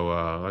 You know,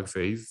 like I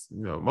say, he's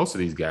most of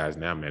these guys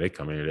now, man, they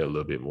come in they're a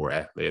little bit more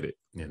athletic.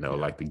 You know,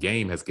 like the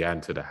game has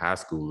gotten to the high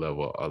school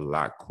level a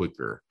lot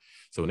quicker.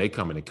 So when they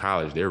come into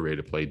college, they're ready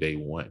to play day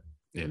one.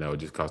 You know,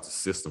 just because the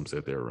systems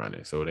that they're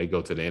running. So when they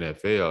go to the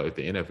NFL, if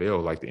the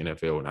NFL like the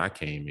NFL when I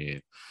came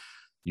in,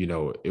 you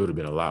know, it would have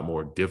been a lot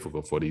more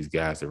difficult for these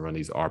guys to run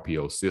these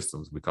RPO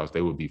systems because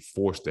they would be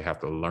forced to have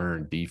to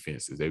learn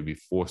defenses. They would be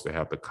forced to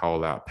have to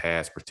call out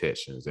pass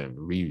protections and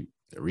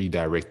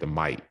redirect the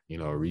might, you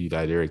know,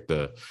 redirect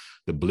the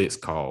blitz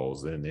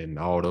calls and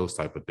all those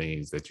type of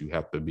things that you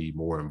have to be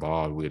more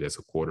involved with as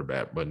a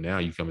quarterback. But now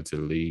you come into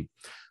the league,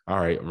 all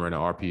right, I'm running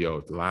RPO.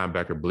 If the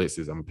linebacker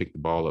blitzes, I'm gonna pick the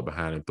ball up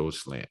behind and throw a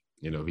slant.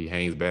 You know, if he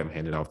hangs back, I'm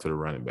handing it off to the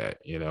running back.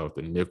 You know, if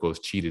the nickel's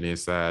cheated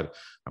inside,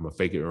 I'm gonna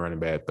fake it running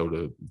back, throw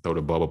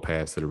the bubble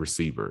pass to the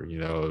receiver. You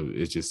know,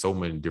 it's just so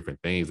many different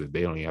things that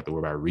they don't even have to worry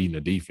about reading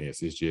the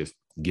defense. It's just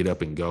get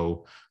up and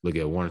go, look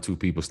at one or two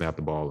people, snap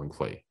the ball and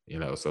play. You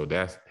know, so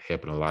that's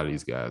helping a lot of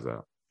these guys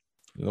out.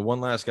 And the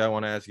one last guy I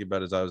want to ask you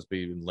about is I was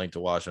being linked to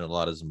Washington a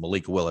lot is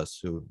Malik Willis,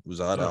 who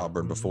was at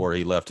Auburn before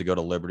he left to go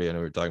to Liberty. I know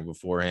we were talking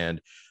beforehand.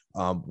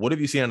 What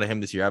have you seen out of him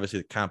this year?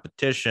 Obviously, the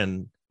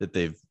competition that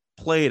they've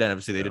played, and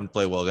obviously they didn't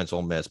play well against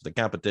Ole Miss, but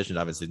the competition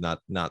obviously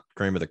not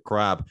cream of the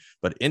crop,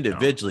 but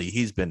individually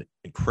he's been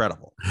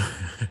incredible.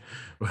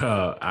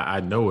 Well, I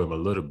know him a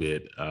little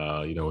bit.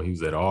 You know, he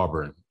was at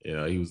Auburn. You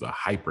know, he was a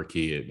hyper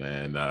kid,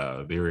 man.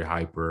 Very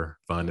hyper,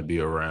 fun to be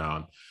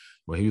around.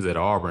 When he was at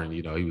Auburn,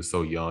 you know, he was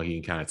so young, he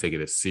can kind of take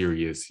it as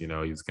serious. You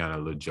know, he was kind of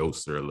a little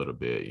jokester a little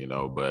bit, you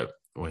know, but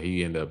when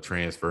he ended up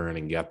transferring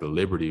and got the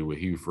Liberty with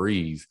Hugh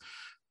Freeze,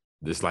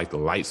 just like the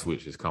light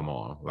switch has come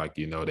on. Like,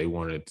 you know, they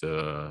wanted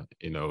to,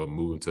 you know,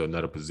 move into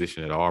another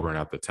position at Auburn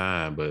at the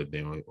time. But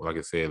then, like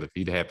I said, if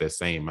he'd had that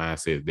same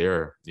mindset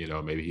there, you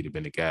know, maybe he'd have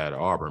been the guy at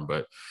Auburn.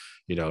 But,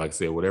 you know, like I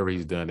said, whatever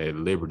he's done at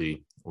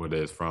Liberty, whether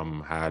it's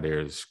from how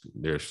they're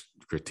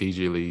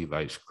strategically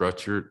like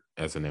structured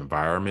as an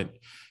environment,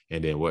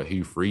 and then what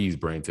Hugh Freeze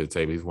brings to the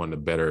table, he's one of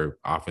the better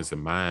offensive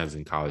minds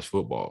in college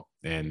football.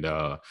 And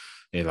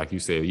like you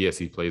said, yes,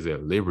 he plays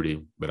at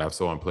Liberty, but I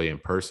saw him play in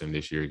person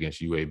this year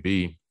against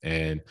UAB.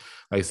 And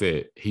like I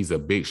said, he's a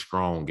big,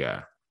 strong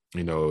guy.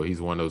 You know, he's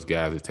one of those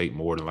guys that take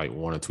more than like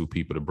one or two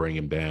people to bring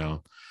him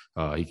down.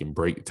 He can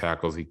break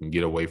tackles. He can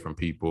get away from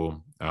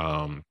people.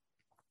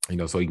 You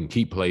know, so he can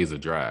keep plays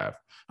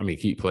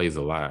keep plays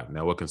alive.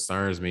 Now, what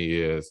concerns me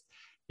is,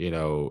 you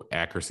know,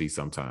 accuracy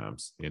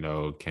sometimes. You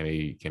know, can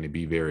he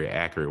be very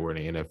accurate? Where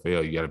in the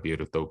NFL, you got to be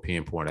able to throw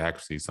pinpoint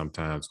accuracy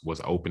sometimes.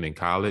 What's open in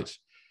college,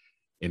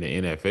 in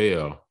the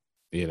NFL,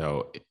 you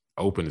know,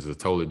 open is a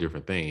totally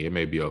different thing. It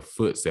may be a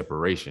foot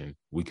separation.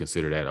 We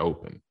consider that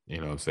open. You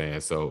know what I'm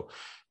saying? So,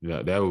 you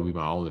know, that would be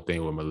my only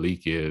thing with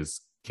Malik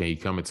is, can he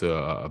come into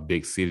a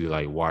big city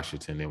like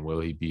Washington, and will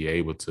he be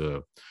able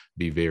to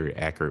be very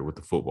accurate with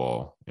the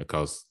football?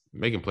 Because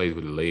making plays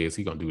with the legs,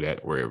 he's going to do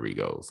that wherever he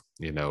goes,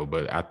 you know.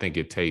 But I think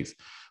it takes,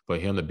 for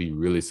him to be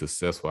really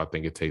successful, I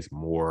think it takes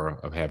more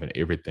of having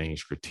everything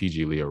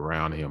strategically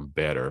around him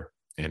better.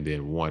 And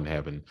then one,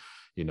 having,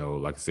 you know,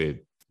 like I said,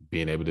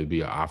 being able to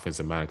be an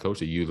offensive minded coach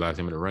to utilize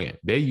him in the run game.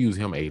 They use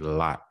him a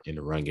lot in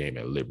the run game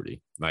at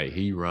Liberty. Like,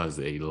 he runs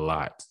a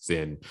lot.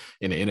 In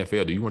the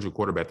NFL, do you want your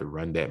quarterback to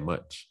run that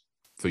much?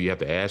 So you have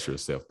to ask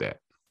yourself that.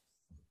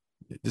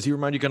 Does he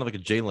remind you kind of like a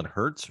Jalen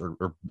Hurts, or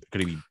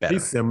could he be better?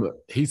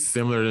 He's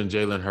similar than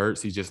Jalen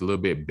Hurts. He's just a little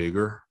bit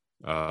bigger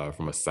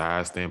from a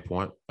size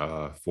standpoint,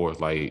 for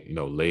like, you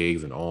know,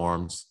 legs and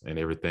arms and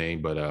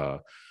everything.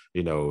 But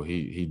you know,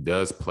 he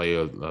does play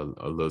a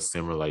little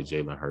similar like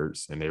Jalen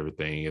Hurts and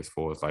everything, as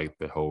far as like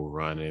the whole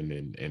running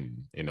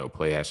and you know,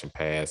 play action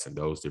pass and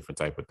those different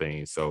type of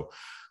things. So,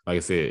 like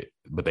I said,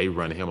 but they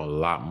run him a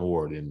lot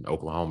more than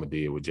Oklahoma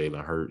did with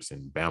Jalen Hurts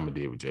and Bama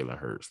did with Jalen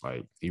Hurts.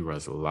 Like, he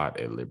runs a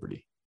lot at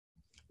Liberty.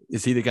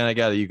 Is he the kind of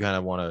guy that you kind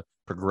of want to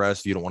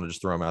progress? You don't want to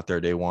just throw him out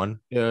there day one?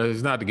 Yeah,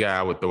 he's not the guy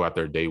I would throw out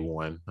there day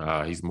one.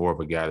 He's more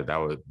of a guy that I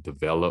would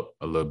develop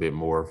a little bit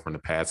more from the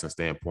passing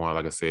standpoint.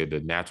 Like I said,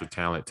 the natural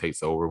talent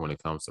takes over when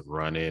it comes to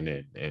running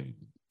and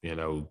you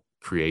know,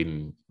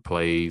 creating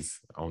plays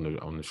on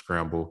the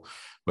scramble.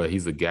 But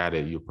he's a guy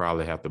that you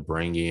probably have to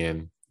bring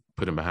in,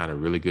 put him behind a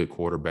really good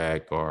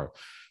quarterback, or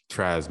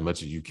try as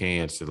much as you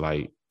can to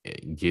like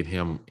get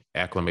him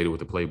acclimated with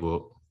the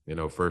playbook, you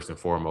know, first and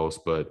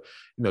foremost. But,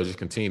 you know, just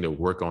continue to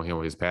work on him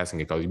with his passing,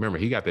 because remember,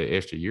 he got that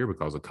extra year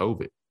because of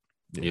COVID,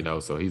 you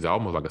know, so he's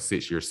almost like a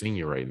 6-year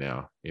senior right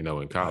now, you know,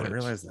 in college. I didn't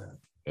realize that.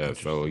 Yeah,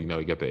 so, you know,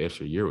 he got the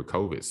extra year with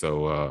COVID.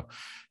 So,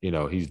 you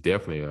know, he's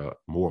definitely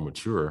more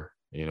mature,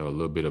 you know, a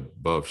little bit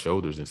above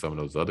shoulders than some of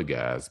those other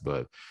guys.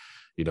 But,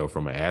 you know,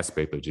 from an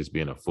aspect of just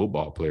being a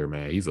football player,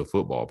 man, he's a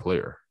football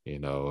player.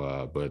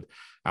 But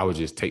I would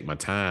just take my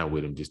time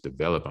with him, just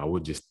develop. I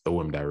would just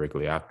throw him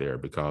directly out there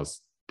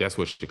because that's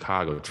what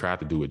Chicago tried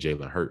to do with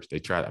Jalen Hurts. They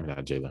tried, I mean,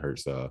 not Jalen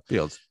Hurts,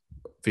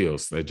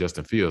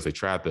 Justin Fields. They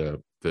tried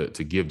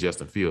to give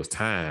Justin Fields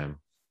time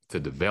to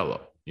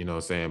develop, you know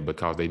what I'm saying?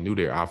 Because they knew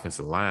their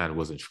offensive line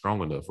wasn't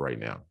strong enough right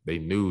now. They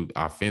knew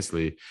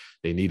offensively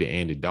they needed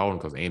Andy Dalton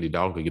because Andy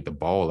Dalton could get the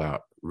ball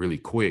out really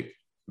quick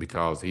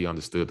because he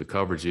understood the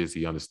coverages.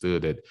 He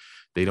understood that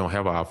they don't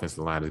have an offensive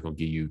line that's going to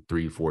give you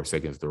 3-4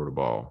 seconds to throw the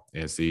ball.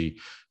 And see,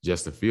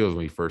 Justin Fields,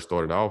 when he first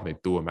started off and they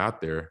threw him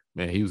out there,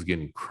 man, he was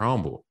getting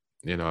crumbled.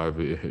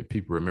 If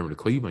people remember the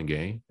Cleveland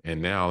game,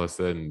 and now all of a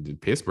sudden the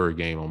Pittsburgh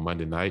game on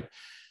Monday night,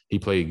 he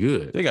played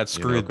good. They got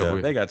screwed,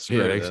 though. They got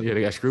screwed.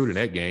 They got screwed in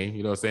that game.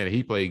 You know what I'm saying?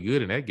 He played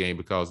good in that game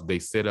because they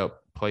set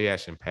up play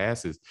action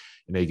passes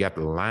and they got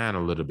the line a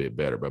little bit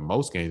better. But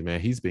most games, man,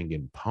 he's been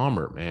getting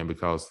pummeled, man,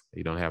 because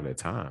he don't have that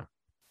time.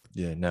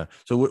 Yeah, no.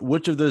 So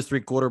which of those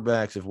three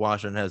quarterbacks, if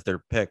Washington has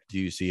their pick, do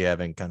you see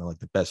having kind of like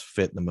the best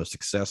fit and the most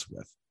success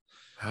with?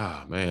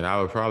 Oh, man,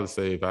 I would probably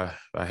say if I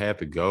had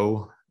to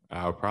go,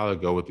 I would probably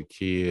go with the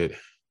kid.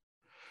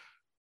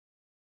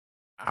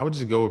 I would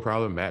just go with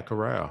probably Matt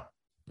Corral.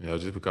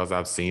 Just because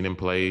I've seen him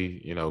play,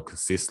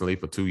 consistently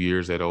for 2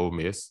 years at Ole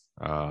Miss.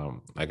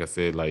 Like I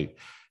said, like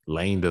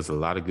Lane does a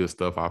lot of good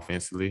stuff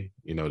offensively,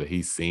 that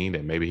he's seen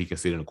that maybe he can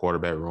sit in the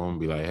quarterback room and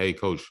be like, hey,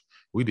 coach,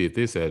 we did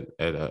this at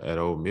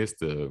Ole Miss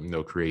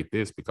to, create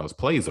this because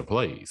plays are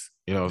plays,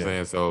 you know what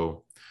I'm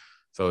saying?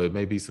 So it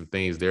may be some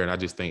things there. And I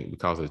just think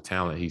because of the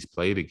talent he's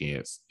played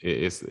against,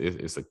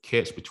 it's a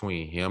catch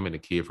between him and the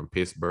kid from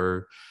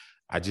Pittsburgh.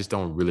 I just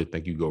don't really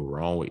think you go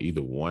wrong with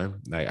either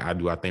one. Like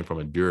I think from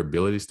a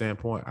durability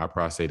standpoint, I'd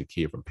probably say the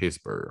kid from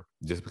Pittsburgh,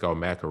 just because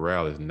Matt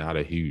Corral is not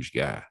a huge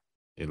guy.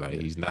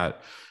 He's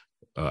not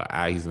going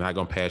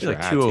to pass your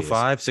eye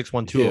 205,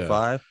 6'1",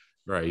 205.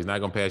 Right. He's not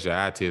going to pass your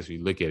eye test when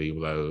you look at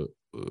him like, you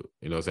know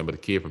what I'm saying? But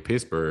the kid from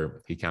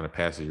Pittsburgh, he kind of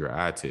passes your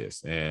eye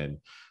test. And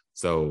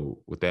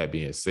so with that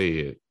being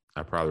said,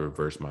 I probably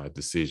reverse my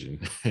decision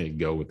and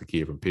go with the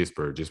kid from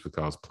Pittsburgh just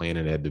because playing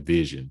in that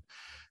division,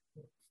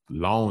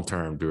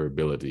 long-term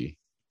durability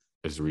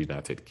is the reason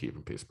I take the kid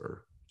from Pittsburgh.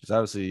 Because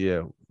obviously,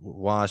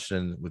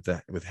 Washington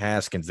with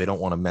Haskins, they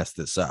don't want to mess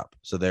this up.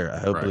 So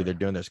hopefully they're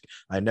doing this.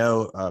 I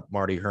know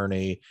Marty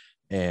Herney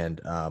and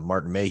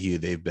Martin Mayhew,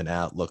 they've been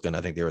out looking. I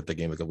think they were at the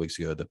game a couple weeks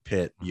ago, the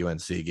Pitt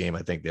UNC game.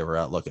 I think they were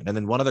out looking. And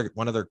then one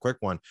other quick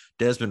one,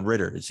 Desmond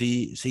Ridder. Does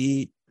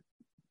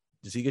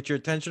he get your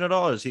attention at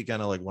all, or is he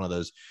kind of like one of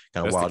those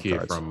kind of wild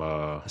cards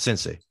from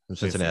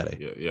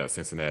Cincinnati? Yeah,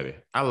 Cincinnati.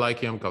 I like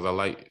him because I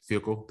like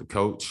Fickle, the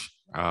coach.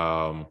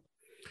 Like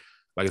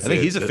I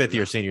think he's a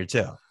fifth-year senior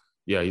too.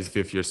 Yeah, he's a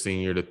fifth-year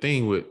senior. The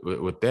thing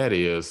with that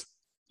is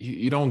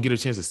you don't get a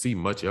chance to see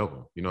much of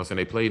them. You know what I'm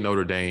saying? They played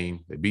Notre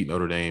Dame. They beat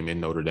Notre Dame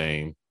in Notre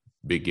Dame,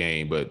 big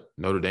game. But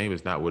Notre Dame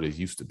is not what it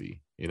used to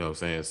be. You know what I'm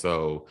saying?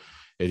 So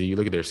and you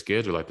look at their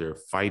schedule, like they're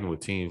fighting with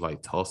teams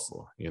like Tulsa,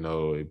 it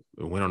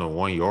went on the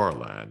 1 yard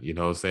line, you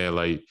know what I'm saying?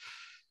 Like,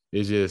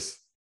 it's just,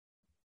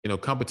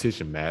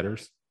 competition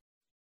matters,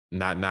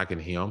 not knocking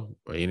him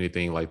or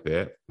anything like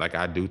that. Like,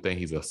 I do think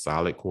he's a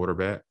solid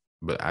quarterback,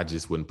 but I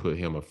just wouldn't put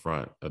him in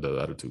front of the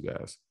other two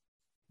guys.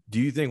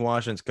 Do you think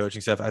Washington's coaching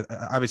staff,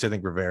 obviously I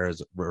think Rivera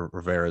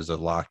is a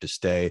lock to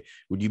stay.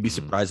 Would you be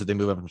surprised if they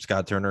move up from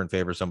Scott Turner in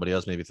favor of somebody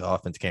else? Maybe if the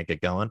offense can't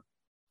get going?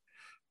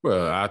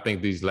 Well, I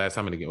think these last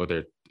time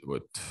they're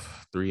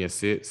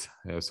 3-6,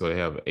 so they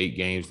have 8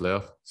 games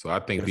left. So I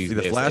think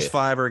the last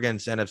 5 are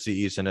against NFC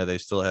East. I know they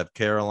still have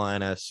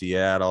Carolina,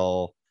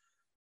 Seattle.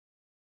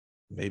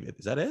 Maybe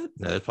is that it?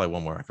 No, there's probably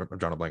one more. I'm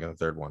drawing a blank on the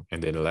third one.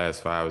 And then the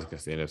last 5 is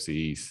against the NFC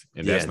East,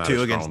 and that's not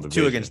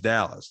two against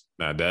Dallas.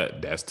 Now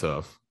that's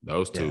tough.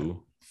 Those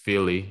two,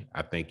 Philly,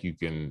 I think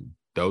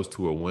those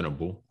two are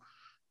winnable.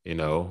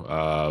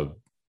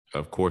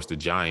 Of course, the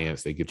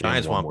Giants, they get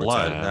Giants want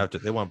blood.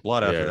 They want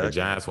blood after that. The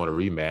Giants want a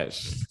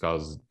rematch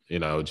because,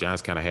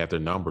 Giants kind of had their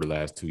number the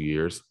last 2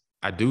 years.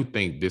 I do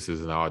think this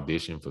is an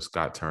audition for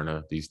Scott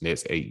Turner, these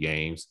next 8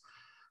 games,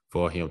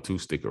 for him to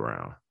stick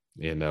around.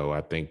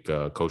 I think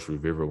Coach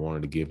Rivera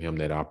wanted to give him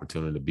that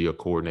opportunity to be a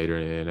coordinator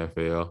in the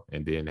NFL,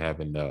 and then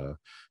having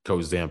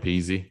Coach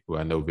Zampese, who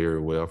I know very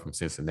well from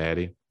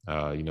Cincinnati,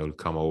 to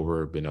come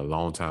over, been a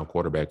long-time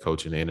quarterback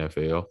coach in the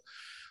NFL.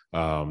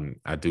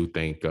 I do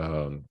think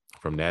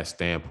from that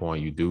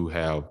standpoint, you do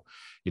have,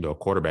 a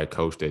quarterback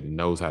coach that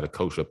knows how to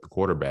coach up the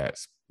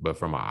quarterbacks. But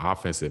from an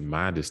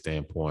offensive-minded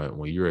standpoint,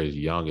 when you're as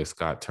young as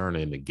Scott Turner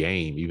in the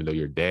game, even though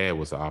your dad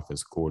was an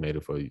offensive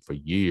coordinator for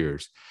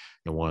years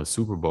and won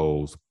Super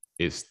Bowls,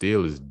 it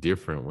still is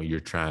different when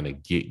you're trying to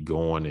get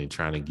going and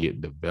trying to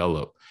get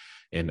developed.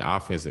 And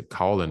offensive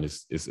calling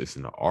is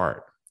an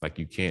art. Like,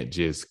 you can't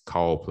just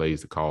call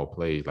plays to call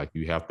plays. Like,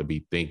 you have to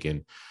be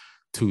thinking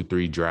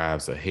 2-3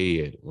 drives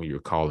ahead when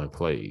you're calling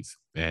plays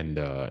and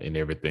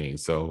everything.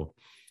 So,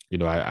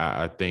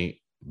 I think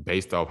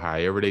based off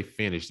however they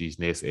finish these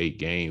next 8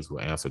 games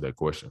will answer that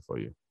question for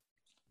you.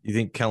 You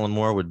think Kellen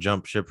Moore would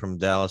jump ship from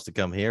Dallas to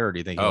come here, or do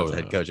you think he wants a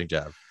head coaching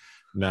job?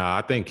 Nah,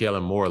 I think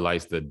Kellen Moore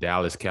likes the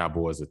Dallas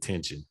Cowboys'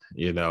 attention.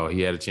 You know,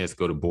 he had a chance to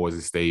go to Boise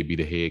State, be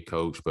the head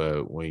coach,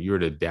 but when you're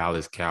the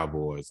Dallas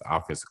Cowboys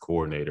offensive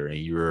coordinator and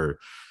you're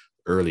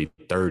early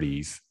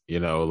 30s,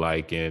 you know,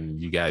 like,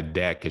 and you got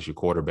Dak as your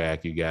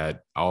quarterback, you got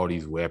all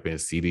these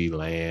weapons, CeeDee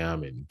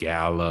Lamb and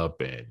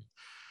Gallup, and,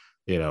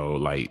 you know,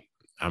 like,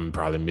 I'm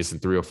probably missing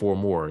 3 or 4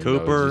 more, you know,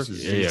 Cooper,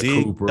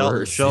 Zeke, Cooper,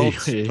 Dalton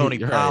Schultz, Tony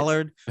right.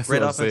 Pollard, That's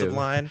great what I'm offensive saying.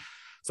 line.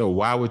 So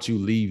why would you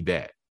leave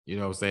that? You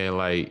know what I'm saying?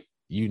 Like,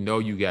 you know,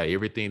 you got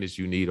everything that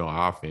you need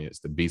on offense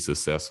to be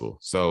successful.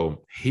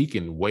 So he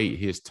can wait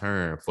his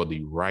turn for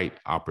the right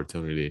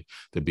opportunity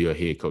to be a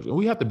head coach. And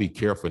we have to be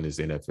careful in this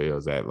NFL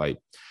is that, like,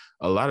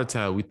 a lot of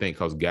times we think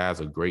because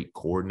guys are great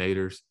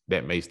coordinators,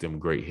 that makes them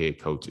great head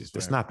coaches.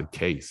 That's not the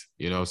case.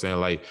 You know what I'm saying?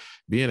 Like,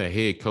 being a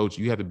head coach,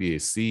 you have to be a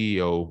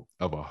CEO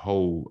of a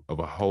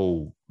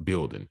whole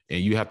building,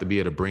 and you have to be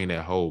able to bring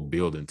that whole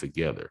building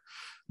together.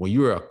 When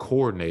you're a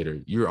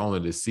coordinator, you're only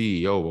the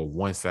CEO of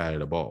one side of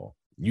the ball.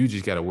 You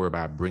just got to worry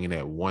about bringing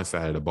that one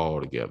side of the ball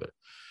together.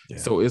 Yeah.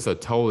 So it's a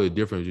totally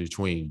difference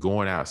between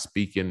going out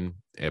speaking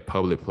at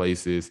public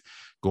places,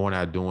 going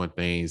out doing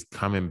things,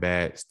 coming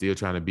back, still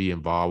trying to be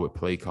involved with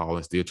play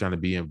calling, still trying to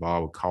be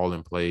involved with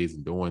calling plays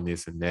and doing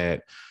this and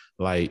that.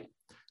 Like,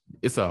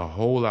 it's a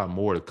whole lot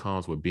more that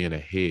comes with being a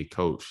head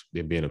coach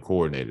than being a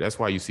coordinator. That's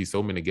why you see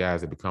so many guys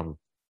that become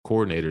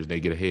coordinators, they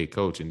get a head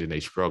coach and then they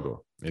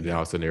struggle. And then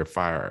all of a sudden they're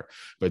fired.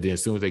 But then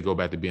as soon as they go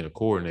back to being a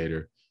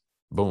coordinator,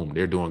 boom,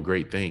 they're doing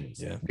great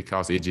things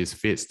because it just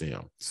fits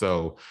them.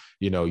 So,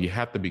 you know, you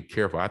have to be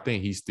careful. I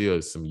think he's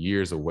still some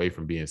years away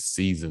from being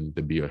seasoned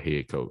to be a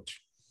head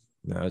coach.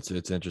 No, it's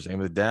interesting.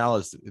 With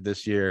Dallas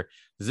this year,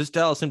 does this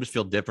Dallas team just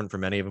feel different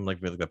from any of them, like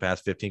the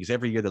past 15? Because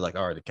every year they're like,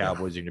 all right, the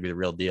Cowboys are going to be the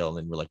real deal. And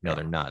then we're like, no,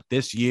 they're not.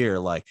 This year,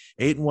 like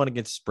 8-1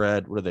 against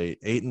spread. What are they?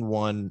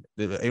 8-1.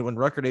 They 8-1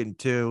 record,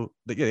 8-2.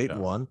 They get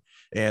 8-1.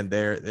 And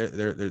they're but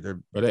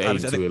they're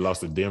 8-2. They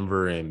lost to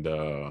Denver and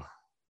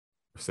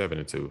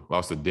 7-2.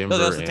 Lost to Denver.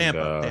 No,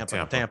 that's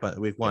and Tampa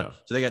week 1. Yeah.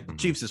 So they got the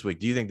Chiefs this week.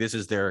 Do you think this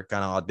is their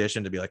kind of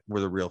audition to be like,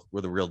 we're the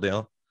real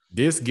deal?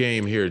 This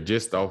game here,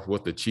 just off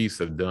what the Chiefs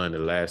have done the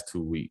last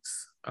 2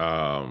 weeks,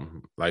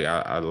 like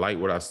I like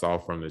what I saw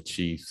from the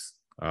Chiefs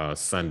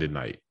Sunday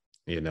night.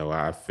 You know,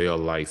 I feel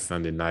like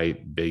Sunday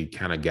night they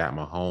kind of got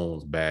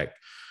Mahomes back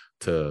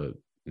to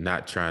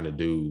not trying to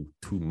do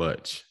too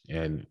much,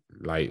 and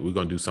like we're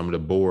gonna do some of the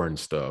boring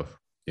stuff,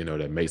 you know,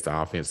 that makes the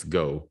offense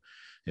go,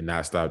 and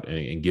not stop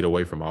and get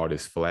away from all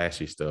this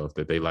flashy stuff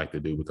that they like to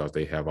do because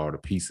they have all the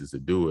pieces to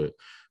do it.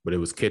 But it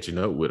was catching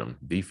up with them.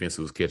 Defense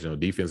was catching up.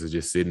 Defense is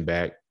just sitting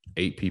back,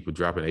 8 people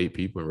dropping 8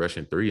 people and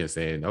rushing 3 and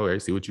saying, "Oh,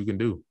 see what you can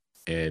do,"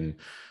 and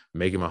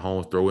making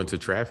Mahomes throw into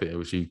traffic,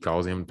 which he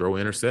calls him throw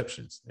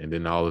interceptions. And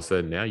then all of a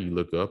sudden, now you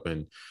look up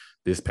and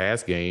this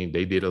past game,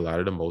 they did a lot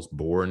of the most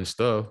boring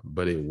stuff,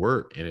 but it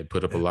worked and it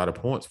put up a lot of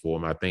points for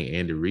them. I think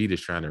Andy Reid is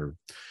trying to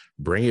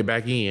bring it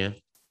back in.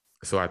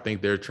 So I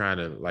think they're trying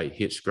to like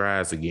hit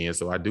strides again.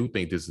 So I do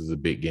think this is a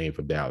big game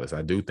for Dallas.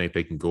 I do think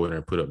they can go in there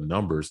and put up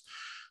numbers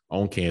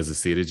on Kansas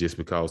City, just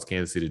because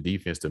Kansas City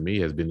defense to me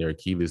has been their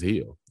Achilles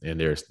heel and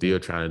they're still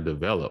trying to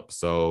develop.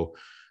 So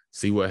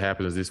see what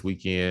happens this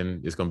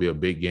weekend. It's going to be a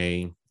big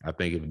game. I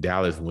think if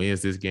Dallas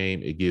wins this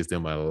game, it gives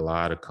them a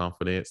lot of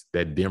confidence.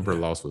 That Denver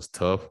loss was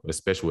tough,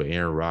 especially with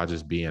Aaron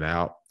Rodgers being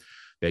out.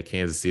 That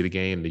Kansas City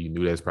game, you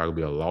knew that's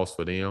probably a loss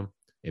for them.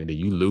 And then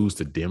you lose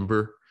to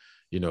Denver,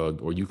 you know,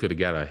 or you could have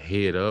got a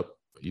head up,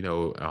 you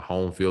know, a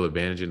home field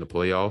advantage in the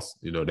playoffs,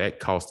 you know, that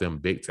cost them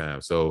big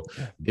time. So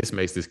this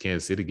makes this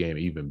Kansas City game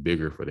even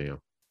bigger for them.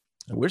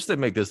 I wish they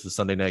make this the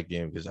Sunday night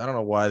game because I don't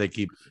know why they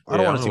keep. I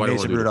don't want to see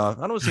Mason Rudolph.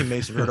 I don't want to see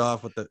Mason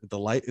Rudolph with the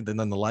light and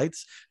then the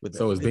lights.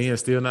 So is Ben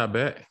still not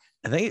back?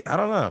 I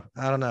don't know.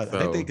 So, I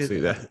think they could see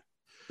that.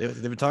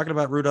 They've been talking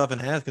about Rudolph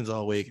and Haskins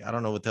all week. I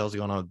don't know what the hell's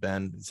going on with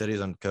Ben. He said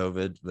he's on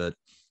COVID, but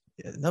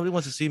nobody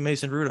wants to see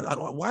Mason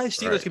Rudolph. Why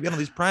Steelers keep getting on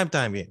these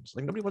primetime games?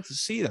 Like nobody wants to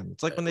see them.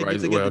 It's like when they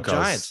get the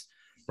Giants.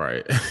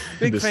 Right.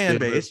 Big fan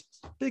base.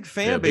 Big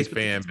fan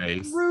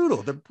base.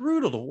 Brutal. They're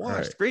brutal to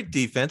watch. Right. Great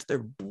defense. They're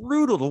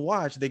brutal to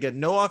watch. They get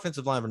no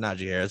offensive line from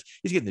Najee Harris.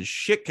 He's getting the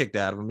shit kicked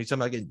out of him. He's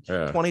somehow getting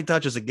 20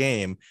 touches a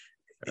game.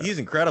 Yeah. He's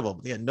incredible.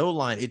 But they got no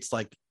line. It's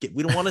like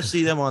we don't want to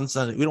see them on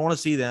Sunday. We don't want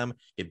to see them.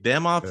 Get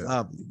them off.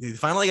 They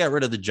finally got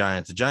rid of the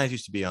Giants. The Giants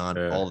used to be on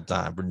all the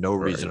time for no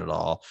reason at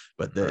all.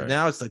 But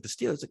now it's like the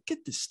Steelers. Like,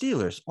 get the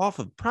Steelers off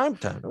of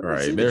primetime.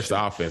 Right. Their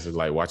offense is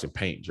like watching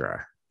paint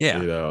dry. Yeah,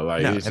 you know,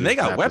 like and they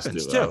got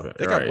weapons too.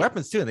 They got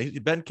weapons too,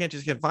 and Ben can't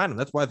find them.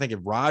 That's why I think if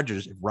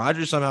Rodgers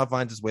somehow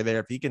finds his way there,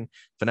 if he can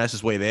finesse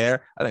his way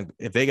there, I think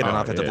if they get an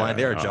offensive line,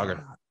 they're a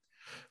juggernaut.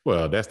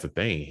 Well, that's the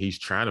thing. He's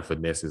trying to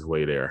finesse his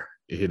way there,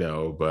 you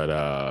know.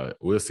 But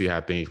we'll see how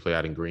things play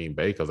out in Green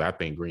Bay, because I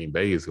think Green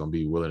Bay is going to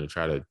be willing to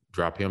try to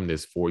drop him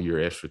this 4-year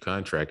extra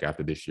contract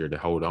after this year to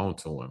hold on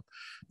to him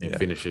and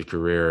finish his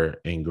career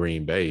in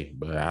Green Bay.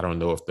 But I don't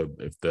know if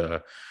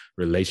the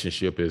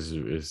relationship is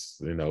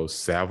you know,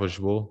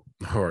 salvageable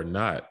or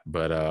not.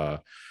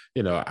 But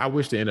you know, I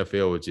wish the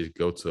NFL would just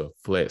go to a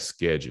flat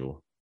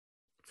schedule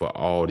for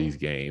all these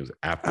games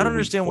after. I don't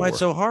understand why it's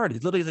so hard.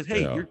 It's literally like,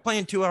 hey, Yeah. you're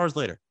playing 2 hours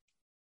later.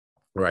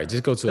 Right.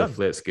 Just go to Done. a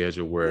flat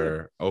schedule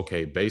where,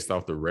 okay, based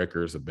off the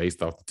records or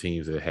based off the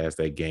teams that has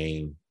that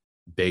game,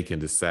 they can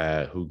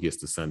decide who gets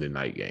the Sunday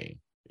night game.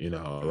 You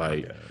know,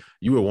 like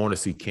you would want to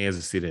see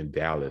Kansas City and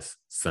Dallas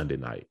Sunday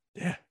night.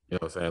 Yeah. You know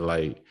what I'm saying?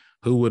 Like,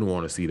 who wouldn't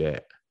want to see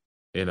that?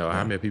 You know,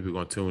 how many people are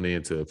going to tune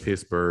in to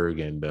Pittsburgh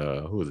and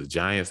who is it,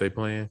 Giants they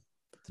playing?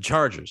 The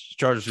Chargers.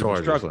 Chargers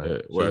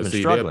struggling. Well,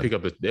 see,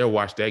 they'll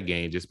watch that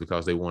game just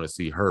because they want to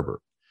see Herbert.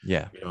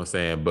 Yeah. You know what I'm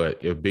saying?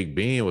 But if Big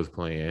Ben was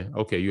playing,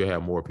 okay, you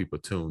have more people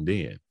tuned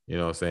in. You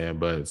know what I'm saying?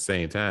 But at the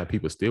same time,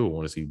 people still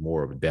want to see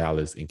more of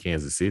Dallas and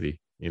Kansas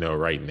City, you know,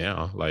 right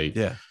now. Like,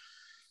 yeah.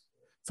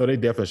 So they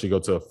definitely should go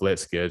to a flat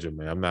schedule,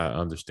 man. I'm not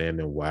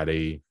understanding why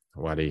they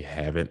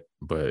haven't,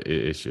 but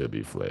it should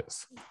be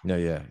flats. No,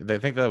 yeah. They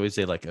think that we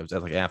say like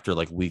after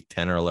like week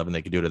 10 or 11,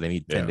 they could do it. Or they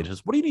need 10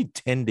 days. What do you need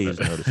 10 days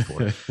notice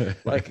for?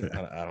 Like,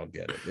 I don't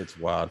get it. It's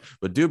wild.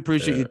 But do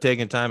appreciate you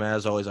taking time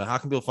as always. How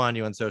can people find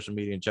you on social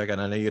media and check out?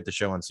 I know you get the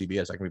show on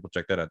CBS. How can people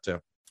check that out too?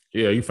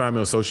 Yeah, you find me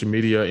on social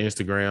media,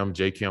 Instagram,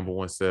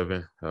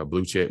 jcampbell17,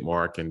 blue check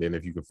mark. And then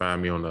if you can find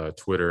me on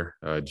Twitter,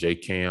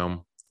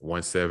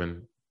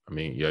 jcam17.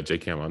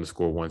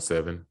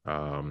 jcam_17.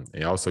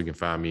 And also you can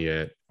find me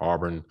at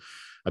Auburn.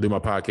 I do my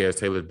podcast,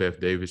 Taylor Beth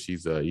Davis.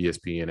 She's an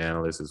ESPN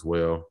analyst as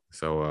well.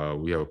 So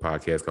we have a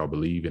podcast called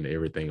Believe in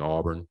Everything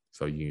Auburn.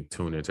 So you can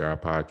tune into our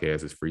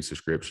podcast. It's free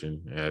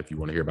subscription. If you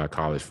want to hear about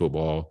college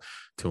football,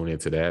 tune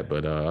into that.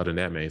 But other than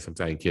that, man,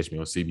 sometimes you can catch me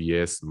on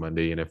CBS,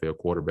 Monday NFL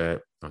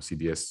Quarterback on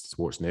CBS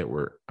Sports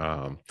Network.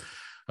 Other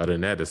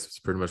than that, that's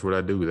pretty much what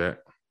I do with that.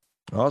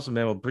 Awesome,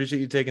 man. Well, appreciate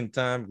you taking the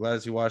time. Glad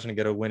to see Washington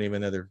get a win,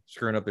 even though they're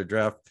screwing up their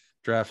draft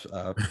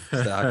stock.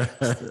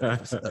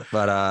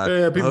 But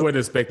yeah, people weren't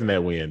expecting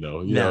that win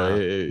though.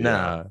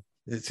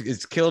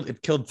 It's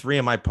killed 3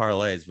 of my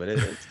parlays, but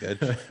it's good.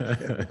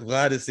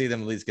 Glad to see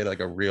them at least get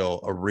like a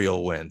real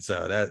win.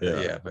 So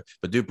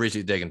but do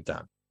appreciate you taking the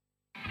time.